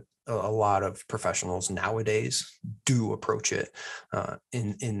a lot of professionals nowadays do approach it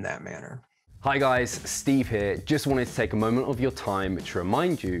in that manner. Hi guys, Steve here. Just wanted to take a moment of your time to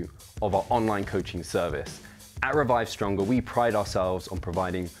remind you of our online coaching service. At Revive Stronger, we pride ourselves on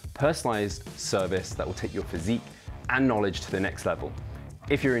providing personalized service that will take your physique and knowledge to the next level.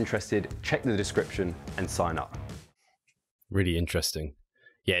 If you're interested, check the description and sign up. Really interesting.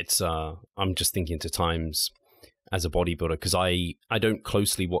 Yeah, it's I'm just thinking to times as a bodybuilder, because I don't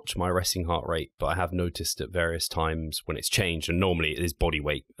closely watch my resting heart rate, but I have noticed at various times when it's changed, and normally it is body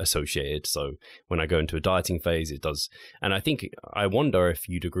weight associated. So when I go into a dieting phase, it does. And I wonder if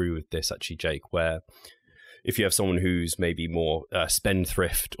you'd agree with this actually, Jake, where if you have someone who's maybe more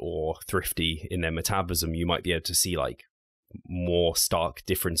spendthrift or thrifty in their metabolism, you might be able to see like more stark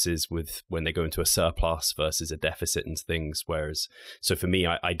differences with when they go into a surplus versus a deficit and things. Whereas, so for me,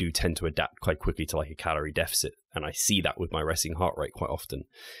 I do tend to adapt quite quickly to like a calorie deficit. And I see that with my resting heart rate quite often.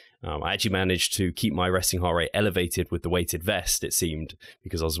 I actually managed to keep my resting heart rate elevated with the weighted vest, it seemed,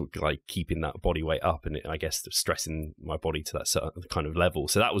 because I was like keeping that body weight up and I guess stressing my body to that certain kind of level.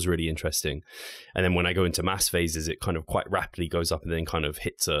 So that was really interesting. And then when I go into mass phases, it kind of quite rapidly goes up and then kind of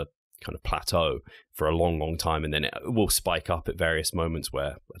hits a kind of plateau for a long time, and then it will spike up at various moments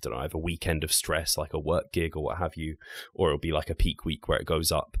where I don't know, I have a weekend of stress like a work gig or what have you, or it'll be like a peak week where it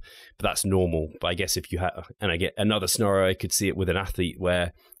goes up. But that's normal. But I guess if you have, and I get another scenario, I could see it with an athlete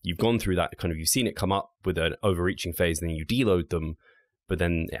where you've gone through that kind of, you've seen it come up with an overreaching phase and then you deload them, but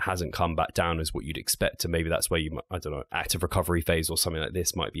then it hasn't come back down as what you'd expect. And maybe that's where you might, I don't know, active recovery phase or something like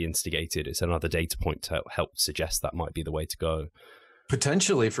this might be instigated. It's another data point to help suggest that might be the way to go.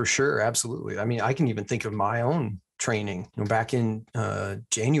 Potentially, for sure. Absolutely. I mean, I can even think of my own training, back in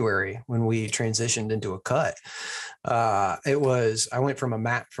January when we transitioned into a cut. I went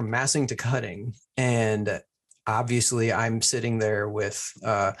from massing to cutting, and obviously I'm sitting there with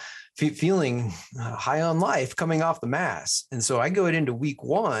feeling high on life coming off the mass. And so I go into week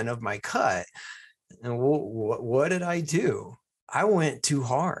one of my cut, and what did I do? I went too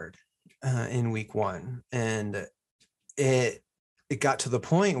hard in week one, and it got to the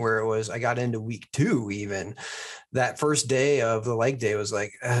point where I got into week two, even that first day of the leg day was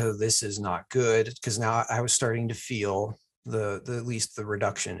like, oh, this is not good. Because now I was starting to feel at least the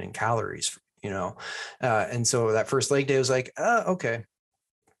reduction in calories, and so that first leg day was like, okay,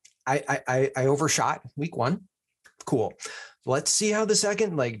 I overshot week one. Cool. Let's see how the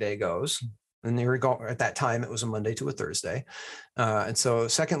second leg day goes. And there we go. At that time, it was a Monday to a Thursday. And so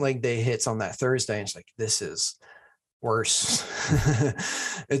second leg day hits on that Thursday, and it's like, this is worse.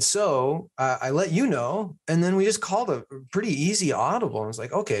 And so I let you know, and then we just called a pretty easy audible. And it's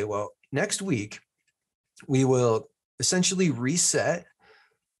like, okay, well, next week we will essentially reset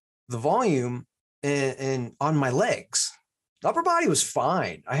the volume and on my legs. The upper body was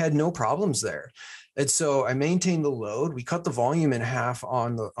fine. I had no problems there. And so I maintained the load. We cut the volume in half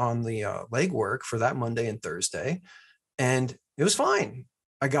on the leg work for that Monday and Thursday, and it was fine.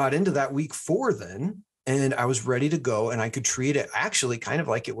 I got into that week 4 then, and I was ready to go, and I could treat it actually kind of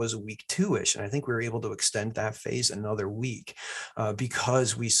like it was a week 2-ish. And I think we were able to extend that phase another week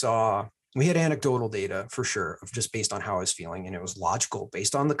because we had anecdotal data for sure of just based on how I was feeling. And it was logical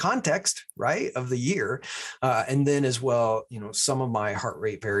based on the context, right, of the year. And then as well, some of my heart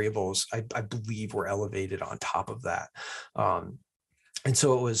rate variables, I believe were elevated on top of that. And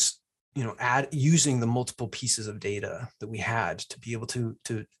so it was, using the multiple pieces of data that we had to be able to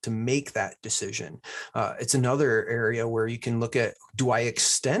make that decision. It's another area where you can look at, do I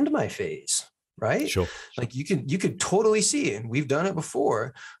extend my phase? Right? Sure. Like you could totally see, and we've done it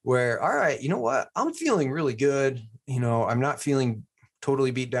before where, all right, you know what? I'm feeling really good. I'm not feeling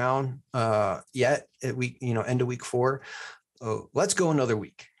totally beat down yet at week, end of week 4. Oh, let's go another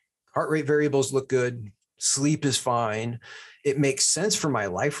week. Heart rate variables look good. Sleep is fine. It makes sense for my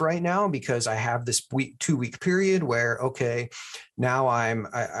life right now because I have this 2-week period where, okay, now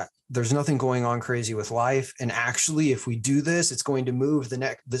there's nothing going on crazy with life. And actually, if we do this, it's going to move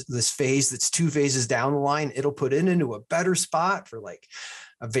this phase that's 2 phases down the line. It'll put it into a better spot for like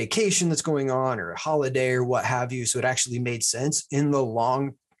a vacation that's going on or a holiday or what have you. So it actually made sense in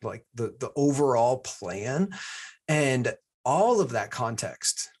the the overall plan. And all of that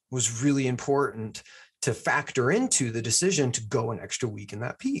context was really important to factor into the decision to go an extra week in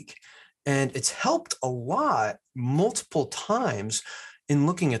that peak. And it's helped a lot multiple times in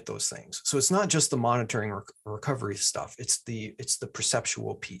looking at those things. So it's not just the monitoring recovery stuff. It's the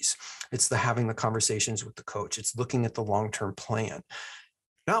perceptual piece. It's the having the conversations with the coach. It's looking at the long-term plan.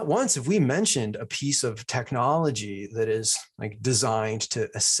 Not once have we mentioned a piece of technology that is like designed to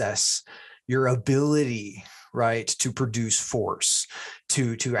assess your ability, right, to produce force,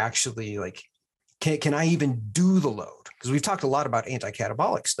 to actually like, can I even do the load? Because we've talked a lot about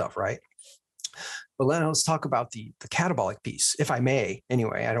anti-catabolic stuff, right? But let's talk about the catabolic piece, if I may.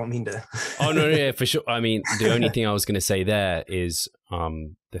 Anyway, I don't mean to. Oh, no, yeah, for sure. I mean, the only thing I was going to say there is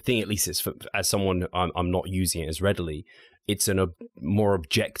the thing, at least it's as someone, I'm not using it as readily. It's a more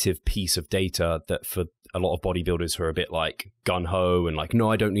objective piece of data that for a lot of bodybuilders who are a bit like gun-ho and like,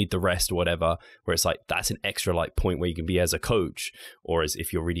 no, I don't need the rest or whatever, where it's like, that's an extra like point where you can be as a coach, or as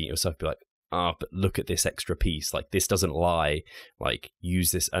if you're reading it yourself, be like, but look at this extra piece. Like, this doesn't lie. Like,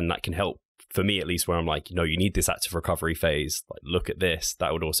 use this, and that can help. For me, at least, where I'm like, no, you need this active recovery phase. Like, look at this.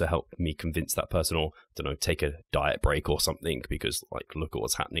 That would also help me convince that person, or, I don't know, take a diet break or something, because, like, look at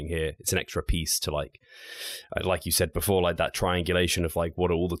what's happening here. It's an extra piece to, like you said before, like that triangulation of, like,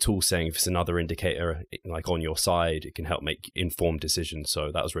 what are all the tools saying? If it's another indicator, like, on your side, it can help make informed decisions.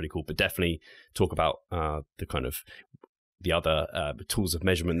 So that was really cool. But definitely talk about the kind of the other tools of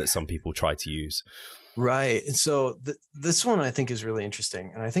measurement that some people try to use. Right. And so this one I think is really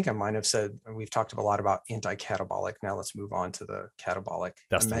interesting. And I think I might have said, we've talked a lot about anti-catabolic. Now let's move on to the catabolic.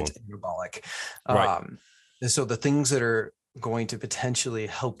 That's I meant anabolic. Right. And so the things that are going to potentially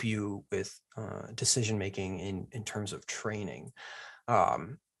help you with decision-making in terms of training.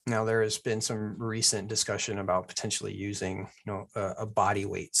 Now there has been some recent discussion about potentially using, a body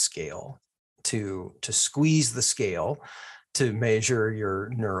weight scale to squeeze the scale to measure your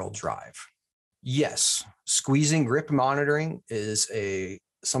neural drive. Yes, squeezing grip monitoring is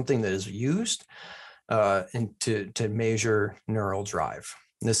something that is used to measure neural drive.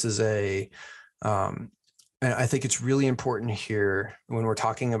 This is and I think it's really important here when we're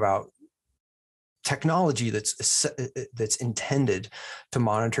talking about technology that's intended to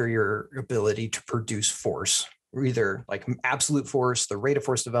monitor your ability to produce force, either like absolute force, the rate of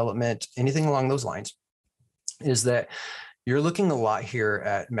force development, anything along those lines, is that you're looking a lot here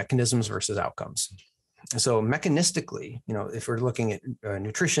at mechanisms versus outcomes. So mechanistically, if we're looking at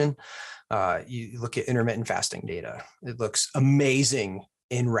nutrition, you look at intermittent fasting data. It looks amazing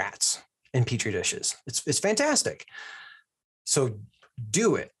in rats and petri dishes. It's fantastic. So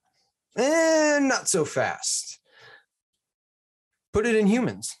do it, and not so fast. Put it in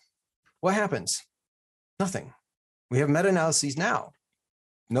humans. What happens? Nothing. We have meta-analyses now,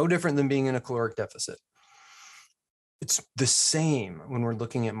 no different than being in a caloric deficit. It's the same when we're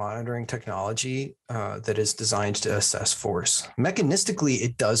looking at monitoring technology that is designed to assess force. Mechanistically,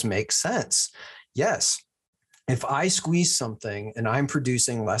 it does make sense. Yes, if I squeeze something and I'm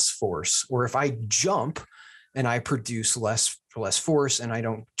producing less force, or if I jump and I produce less force and I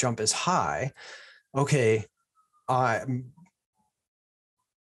don't jump as high, okay,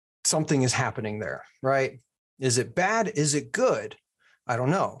 something is happening there, right? Is it bad? Is it good? I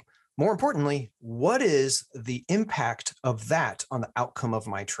don't know. More importantly, what is the impact of that on the outcome of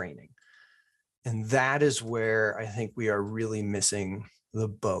my training? And that is where I think we are really missing the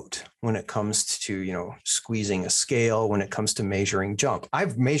boat when it comes to, squeezing a scale, when it comes to measuring jump.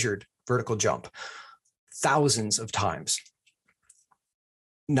 I've measured vertical jump thousands of times.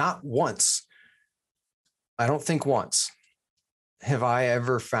 Not once, I don't think once, have I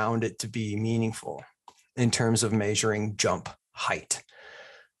ever found it to be meaningful in terms of measuring jump height.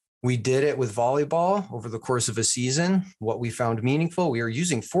 We did it with volleyball over the course of a season. What we found meaningful, we were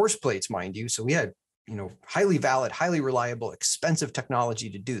using force plates, mind you. So we had, highly valid, highly reliable, expensive technology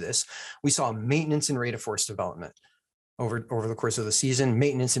to do this. We saw maintenance and rate of force development over the course of the season,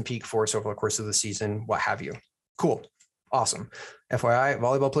 maintenance and peak force over the course of the season, what have you. Cool. Awesome. FYI,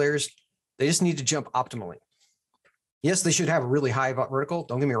 volleyball players, they just need to jump optimally. Yes, they should have a really high vertical.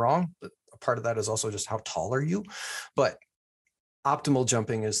 Don't get me wrong. But a part of that is also just how tall are you. But optimal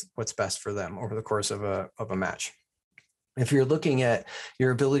jumping is what's best for them over the course of a match. If you're looking at your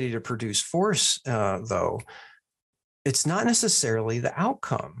ability to produce force, though, it's not necessarily the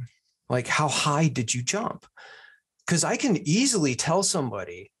outcome. Like, how high did you jump? Because I can easily tell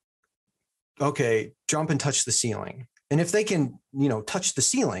somebody, okay, jump and touch the ceiling. And if they can, touch the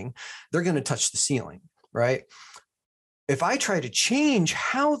ceiling, they're going to touch the ceiling, right? If I try to change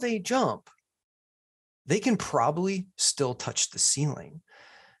how they jump, they can probably still touch the ceiling.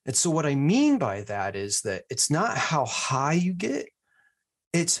 And so what I mean by that is that it's not how high you get,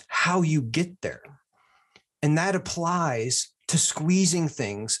 it's how you get there. And that applies to squeezing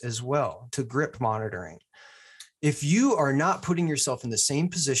things as well, to grip monitoring. If you are not putting yourself in the same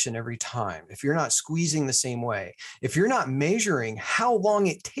position every time, if you're not squeezing the same way, if you're not measuring how long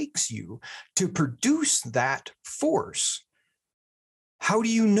it takes you to produce that force, how do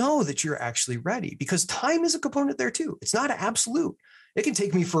you know that you're actually ready? Because time is a component there too. It's not absolute. It can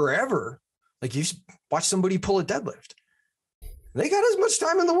take me forever. Like you watch somebody pull a deadlift. They got as much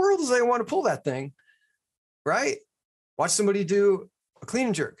time in the world as they want to pull that thing, right? Watch somebody do a clean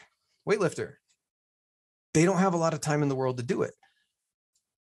and jerk, weightlifter. They don't have a lot of time in the world to do it.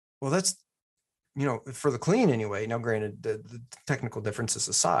 Well, that's, for the clean anyway. Now, granted, the technical differences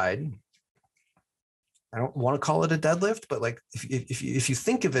aside, I don't want to call it a deadlift, but like if you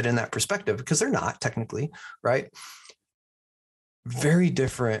think of it in that perspective, because they're not technically, right? Very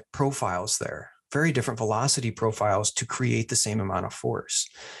different profiles there, very different velocity profiles to create the same amount of force.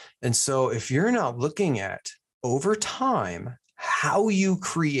 And so if you're not looking at over time how you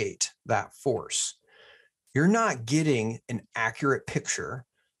create that force, you're not getting an accurate picture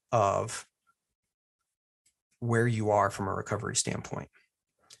of where you are from a recovery standpoint.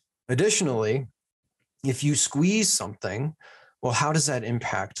 Additionally, if you squeeze something, well, how does that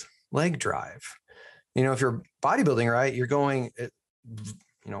impact leg drive? If you're bodybuilding, right, you're going,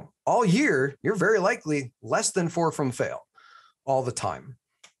 all year, you're very likely less than 4 from fail all the time.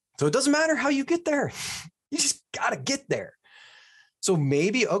 So it doesn't matter how you get there. You just got to get there. So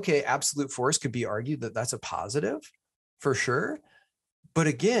maybe, okay, absolute force could be argued that that's a positive for sure. But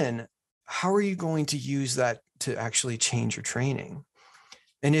again, how are you going to use that to actually change your training?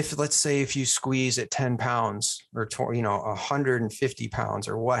 And if, let's say, if you squeeze at 10 pounds or, 150 pounds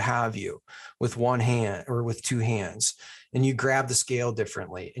or what have you with one hand or with two hands, and you grab the scale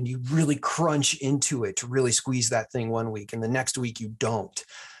differently and you really crunch into it to really squeeze that thing one week and the next week you don't,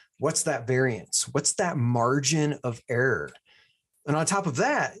 what's that variance? What's that margin of error? And on top of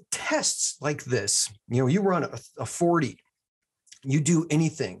that, tests like this, you run a 40, you do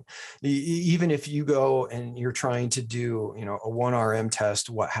anything, even if you go and you're trying to do, a 1RM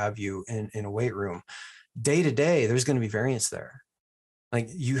test, what have you, in a weight room, day to day, there's going to be variance there. Like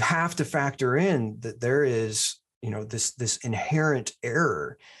you have to factor in that there is, this inherent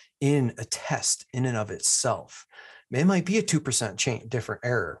error in a test in and of itself. It might be a 2% different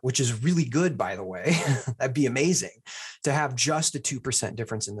error, which is really good, by the way. That'd be amazing to have just a 2%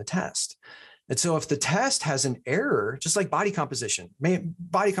 difference in the test. And so if the test has an error, just like body composition,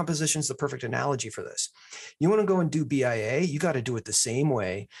 body composition is the perfect analogy for this. You want to go and do BIA, you got to do it the same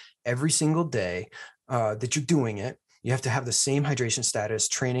way every single day that you're doing it. You have to have the same hydration status,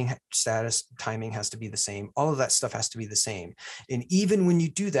 training status, timing has to be the same. All of that stuff has to be the same. And even when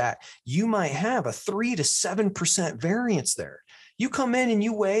you do that, you might have a 3 to 7% variance there. You come in and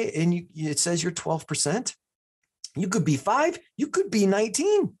you weigh and it says you're 12%. You could be 5, you could be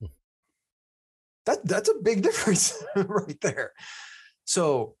 19. That's a big difference right there.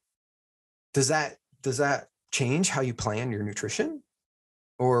 So does that change how you plan your nutrition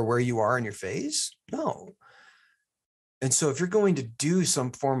or where you are in your phase? No. And so if you're going to do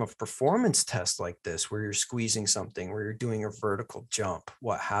some form of performance test like this, where you're squeezing something, where you're doing a vertical jump,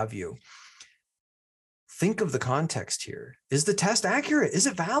 what have you, think of the context here. Is the test accurate? Is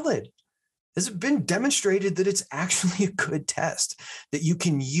it valid? Has it been demonstrated that it's actually a good test, that you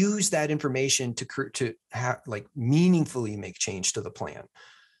can use that information to have, like, meaningfully make change to the plan?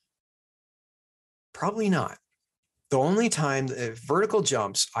 Probably not. The only time vertical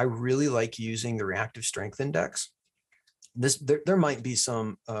jumps, I really like using the reactive strength index. There might be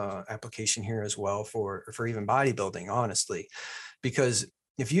some application here as well for even bodybuilding, honestly, because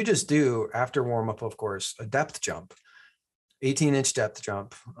if you just do, after warm up, of course, a depth jump, 18-inch depth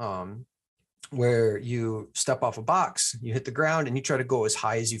jump, where you step off a box, you hit the ground and you try to go as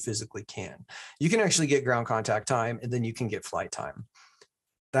high as you physically can. You can actually get ground contact time and then you can get flight time.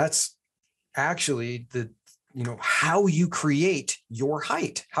 That's actually how you create your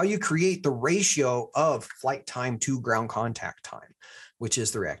height, how you create the ratio of flight time to ground contact time, which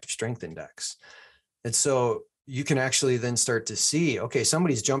is the reactive strength index. And so you can actually then start to see, okay,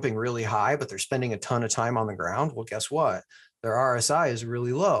 somebody's jumping really high, but they're spending a ton of time on the ground. Well, guess what? Their RSI is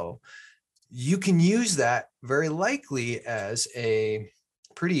really low. You can use that very likely as a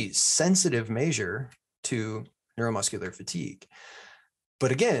pretty sensitive measure to neuromuscular fatigue.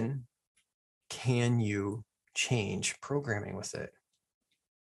 But again, can you change programming with it?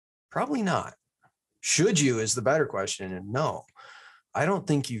 Probably not. Should you is the better question. And no, I don't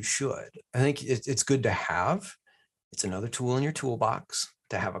think you should. I think it's good to have. It's another tool in your toolbox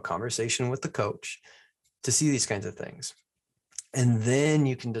to have a conversation with the coach to see these kinds of things. And then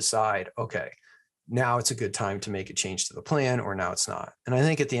you can decide, okay, now it's a good time to make a change to the plan, or now it's not. And I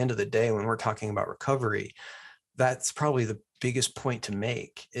think at the end of the day, when we're talking about recovery, that's probably the biggest point to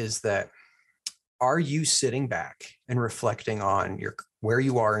make, is that, are you sitting back and reflecting on where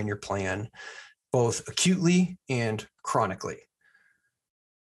you are in your plan, both acutely and chronically?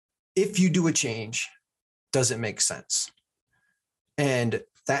 If you do a change, does it make sense? And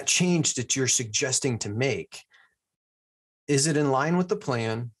that change that you're suggesting to make, is it in line with the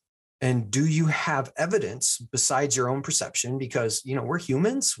plan? And do you have evidence besides your own perception? Because, we're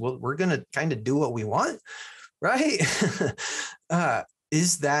humans. We're going to kind of do what we want, right?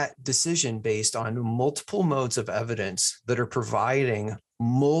 Is that decision based on multiple modes of evidence that are providing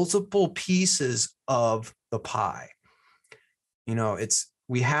multiple pieces of the pie? We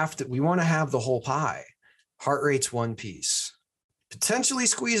want to have the whole pie. Heart rate's one piece. Potentially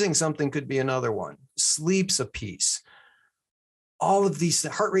squeezing something could be another one. Sleep's a piece. All of these,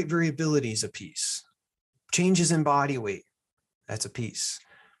 heart rate variability is a piece. Changes in body weight, that's a piece.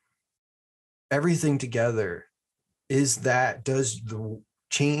 Everything together, does the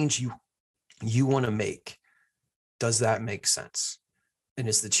change you want to make, does that make sense? And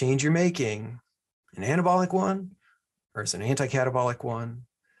is the change you're making an anabolic one, or is it an anti-catabolic one?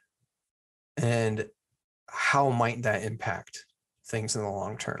 And how might that impact things in the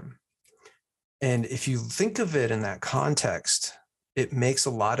long term? And if you think of it in that context, it makes a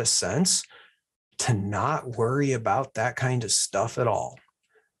lot of sense to not worry about that kind of stuff at all.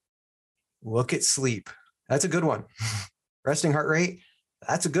 Look at sleep. That's a good one. Resting heart rate,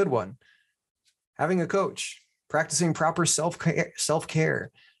 that's a good one. Having a coach, practicing proper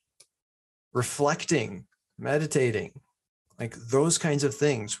self-care, reflecting, meditating, like those kinds of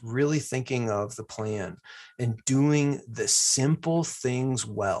things, really thinking of the plan and doing the simple things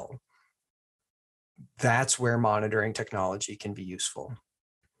well. That's where monitoring technology can be useful.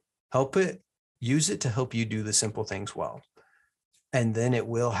 Use it to help you do the simple things well. And then it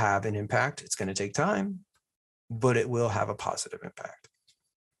will have an impact. It's going to take time, but it will have a positive impact.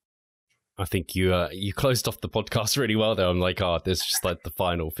 I think you closed off the podcast really well there. I'm like, there's just like the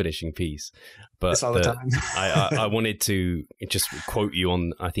final finishing piece. But it's all the time. I wanted to just quote you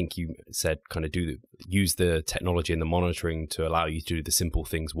on, I think you said kind of use the technology and the monitoring to allow you to do the simple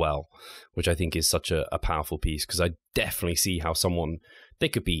things well, which I think is such a powerful piece, because I definitely see how they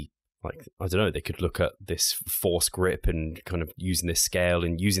could be like, I don't know, they could look at this force grip and kind of using this scale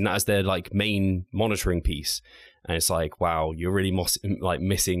and using that as their like main monitoring piece. And it's like, wow, you're really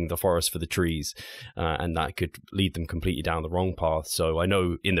missing the forest for the trees. And that could lead them completely down the wrong path. So I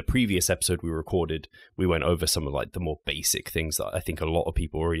know in the previous episode we recorded, we went over some of like the more basic things that I think a lot of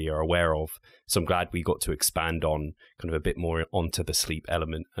people already are aware of. So I'm glad we got to expand on kind of a bit more onto the sleep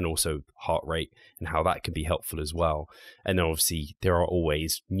element and also heart rate and how that can be helpful as well. And then obviously there are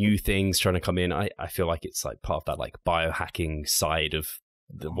always new things trying to come in. I feel like it's like part of that like biohacking side of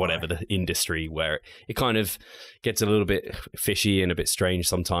the industry, where it kind of gets a little bit fishy and a bit strange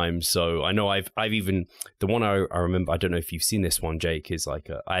sometimes. So I know I've even, the one I remember, I don't know if you've seen this one, Jake, is like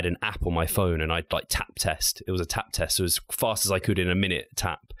I had an app on my phone and I'd like tap test. It was a tap test, so as fast as I could in a minute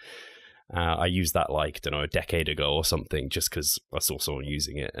tap. I used that like, I don't know, a decade ago or something, just because I saw someone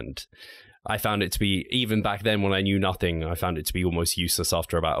using it, and I found it to be, even back then when I knew nothing, I found it to be almost useless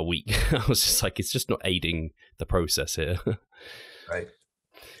after about a week. I was just like, it's just not aiding the process here. Right.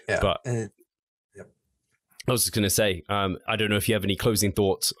 Yeah. But I was just going to say, I don't know if you have any closing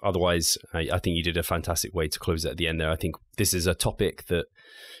thoughts. Otherwise, I think you did a fantastic way to close it at the end there. I think this is a topic that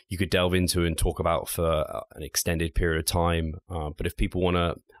you could delve into and talk about for an extended period of time. But if people want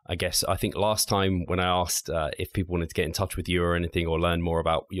to, I think last time when I asked if people wanted to get in touch with you or anything or learn more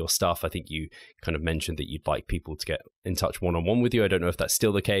about your stuff, I think you kind of mentioned that you'd like people to get in touch one-on-one with you. I don't know if that's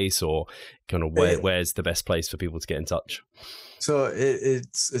still the case, or kind of where's the best place for people to get in touch? So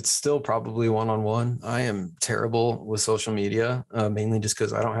it's still probably one-on-one. I am terrible with social media, mainly just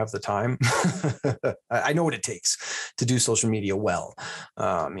because I don't have the time. I know what it takes to do social media well.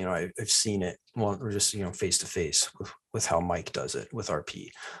 I've seen it. Well, we're just face to face with how Mike does it with RP,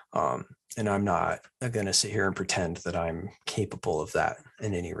 and I'm not going to sit here and pretend that I'm capable of that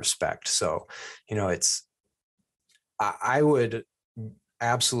in any respect. So, I would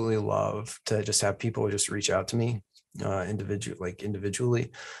absolutely love to just have people just reach out to me.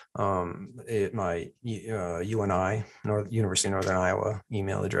 Individually, my UNI, University of Northern Iowa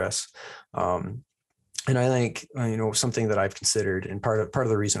email address. And I think, something that I've considered, and part of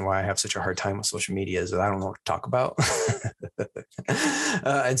the reason why I have such a hard time with social media is that I don't know what to talk about.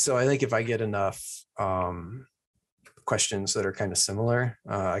 And so I think if I get enough questions that are kind of similar,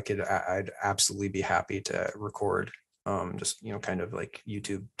 I'd absolutely be happy to record just, kind of like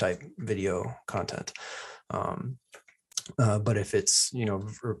YouTube type video content. But if it's,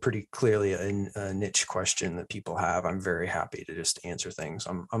 pretty clearly a niche question that people have, I'm very happy to just answer things.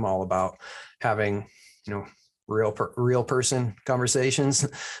 I'm all about having, real person conversations,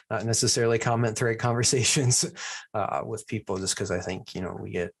 not necessarily comment thread conversations with people, just because I think,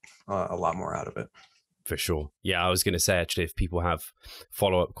 we get a lot more out of it. For sure. Yeah, I was going to say, actually, if people have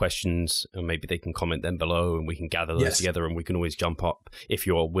follow-up questions, maybe they can comment them below and we can gather those together, and we can always jump up if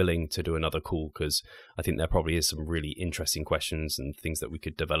you're willing to do another call, because I think there probably is some really interesting questions and things that we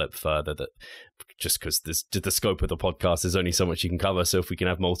could develop further, that just because the scope of the podcast is only so much you can cover. So if we can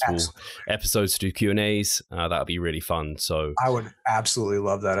have multiple episodes to do Q&As, that would be really fun. So I would absolutely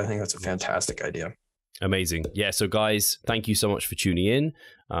love that. I think that's a fantastic idea. Amazing. Yeah. So guys, thank you so much for tuning in.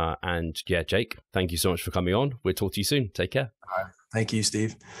 And yeah, Jake, thank you so much for coming on. We'll talk to you soon. Take care. All right. Thank you,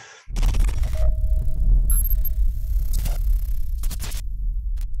 Steve.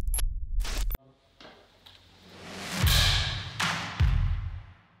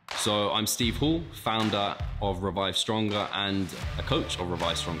 So I'm Steve Hall, founder of Revive Stronger and a coach of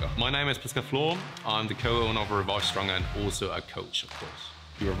Revive Stronger. My name is Pascal Flor. I'm the co-owner of Revive Stronger and also a coach, of course.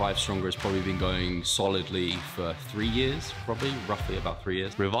 Revive Stronger has probably been going solidly for 3 years, roughly about 3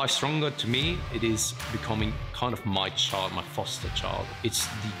 years. Revive Stronger, to me, it is becoming kind of my child, my foster child. It's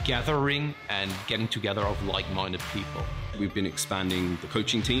the gathering and getting together of like-minded people. We've been expanding the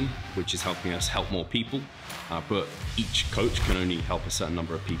coaching team, which is helping us help more people, but each coach can only help a certain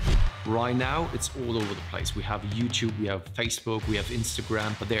number of people. Right now, it's all over the place. We have YouTube, we have Facebook, we have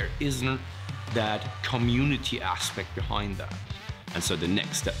Instagram, but there isn't that community aspect behind that. And so the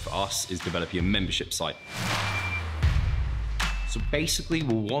next step for us is developing a membership site. So basically,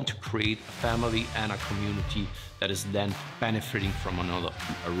 we want to create a family and a community that is then benefiting from another.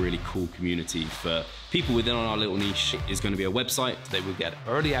 A really cool community for people within our little niche is going to be a website. They will get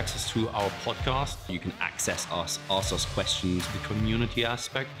early access to our podcast. You can access us, ask us questions. The community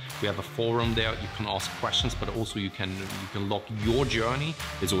aspect, we have a forum there. You can ask questions, but also you can log your journey.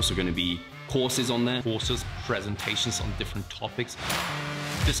 There's also going to be courses on there. Courses, presentations on different topics.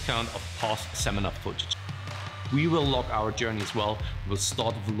 Discount of past seminar footage. We will log our journey as well. We'll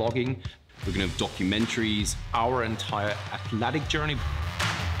start vlogging. We're going to have documentaries. Our entire athletic journey.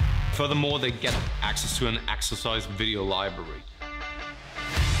 Furthermore, they get access to an exercise video library.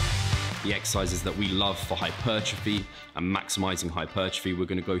 The exercises that we love for hypertrophy and maximizing hypertrophy, we're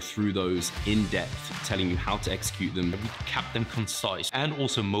going to go through those in depth, telling you how to execute them. We kept them concise and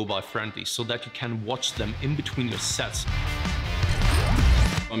also mobile friendly so that you can watch them in between your sets.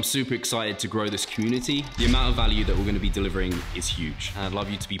 I'm super excited to grow this community. The amount of value that we're going to be delivering is huge, and I'd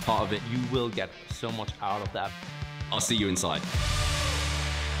love you to be part of it. You will get so much out of that. I'll see you inside.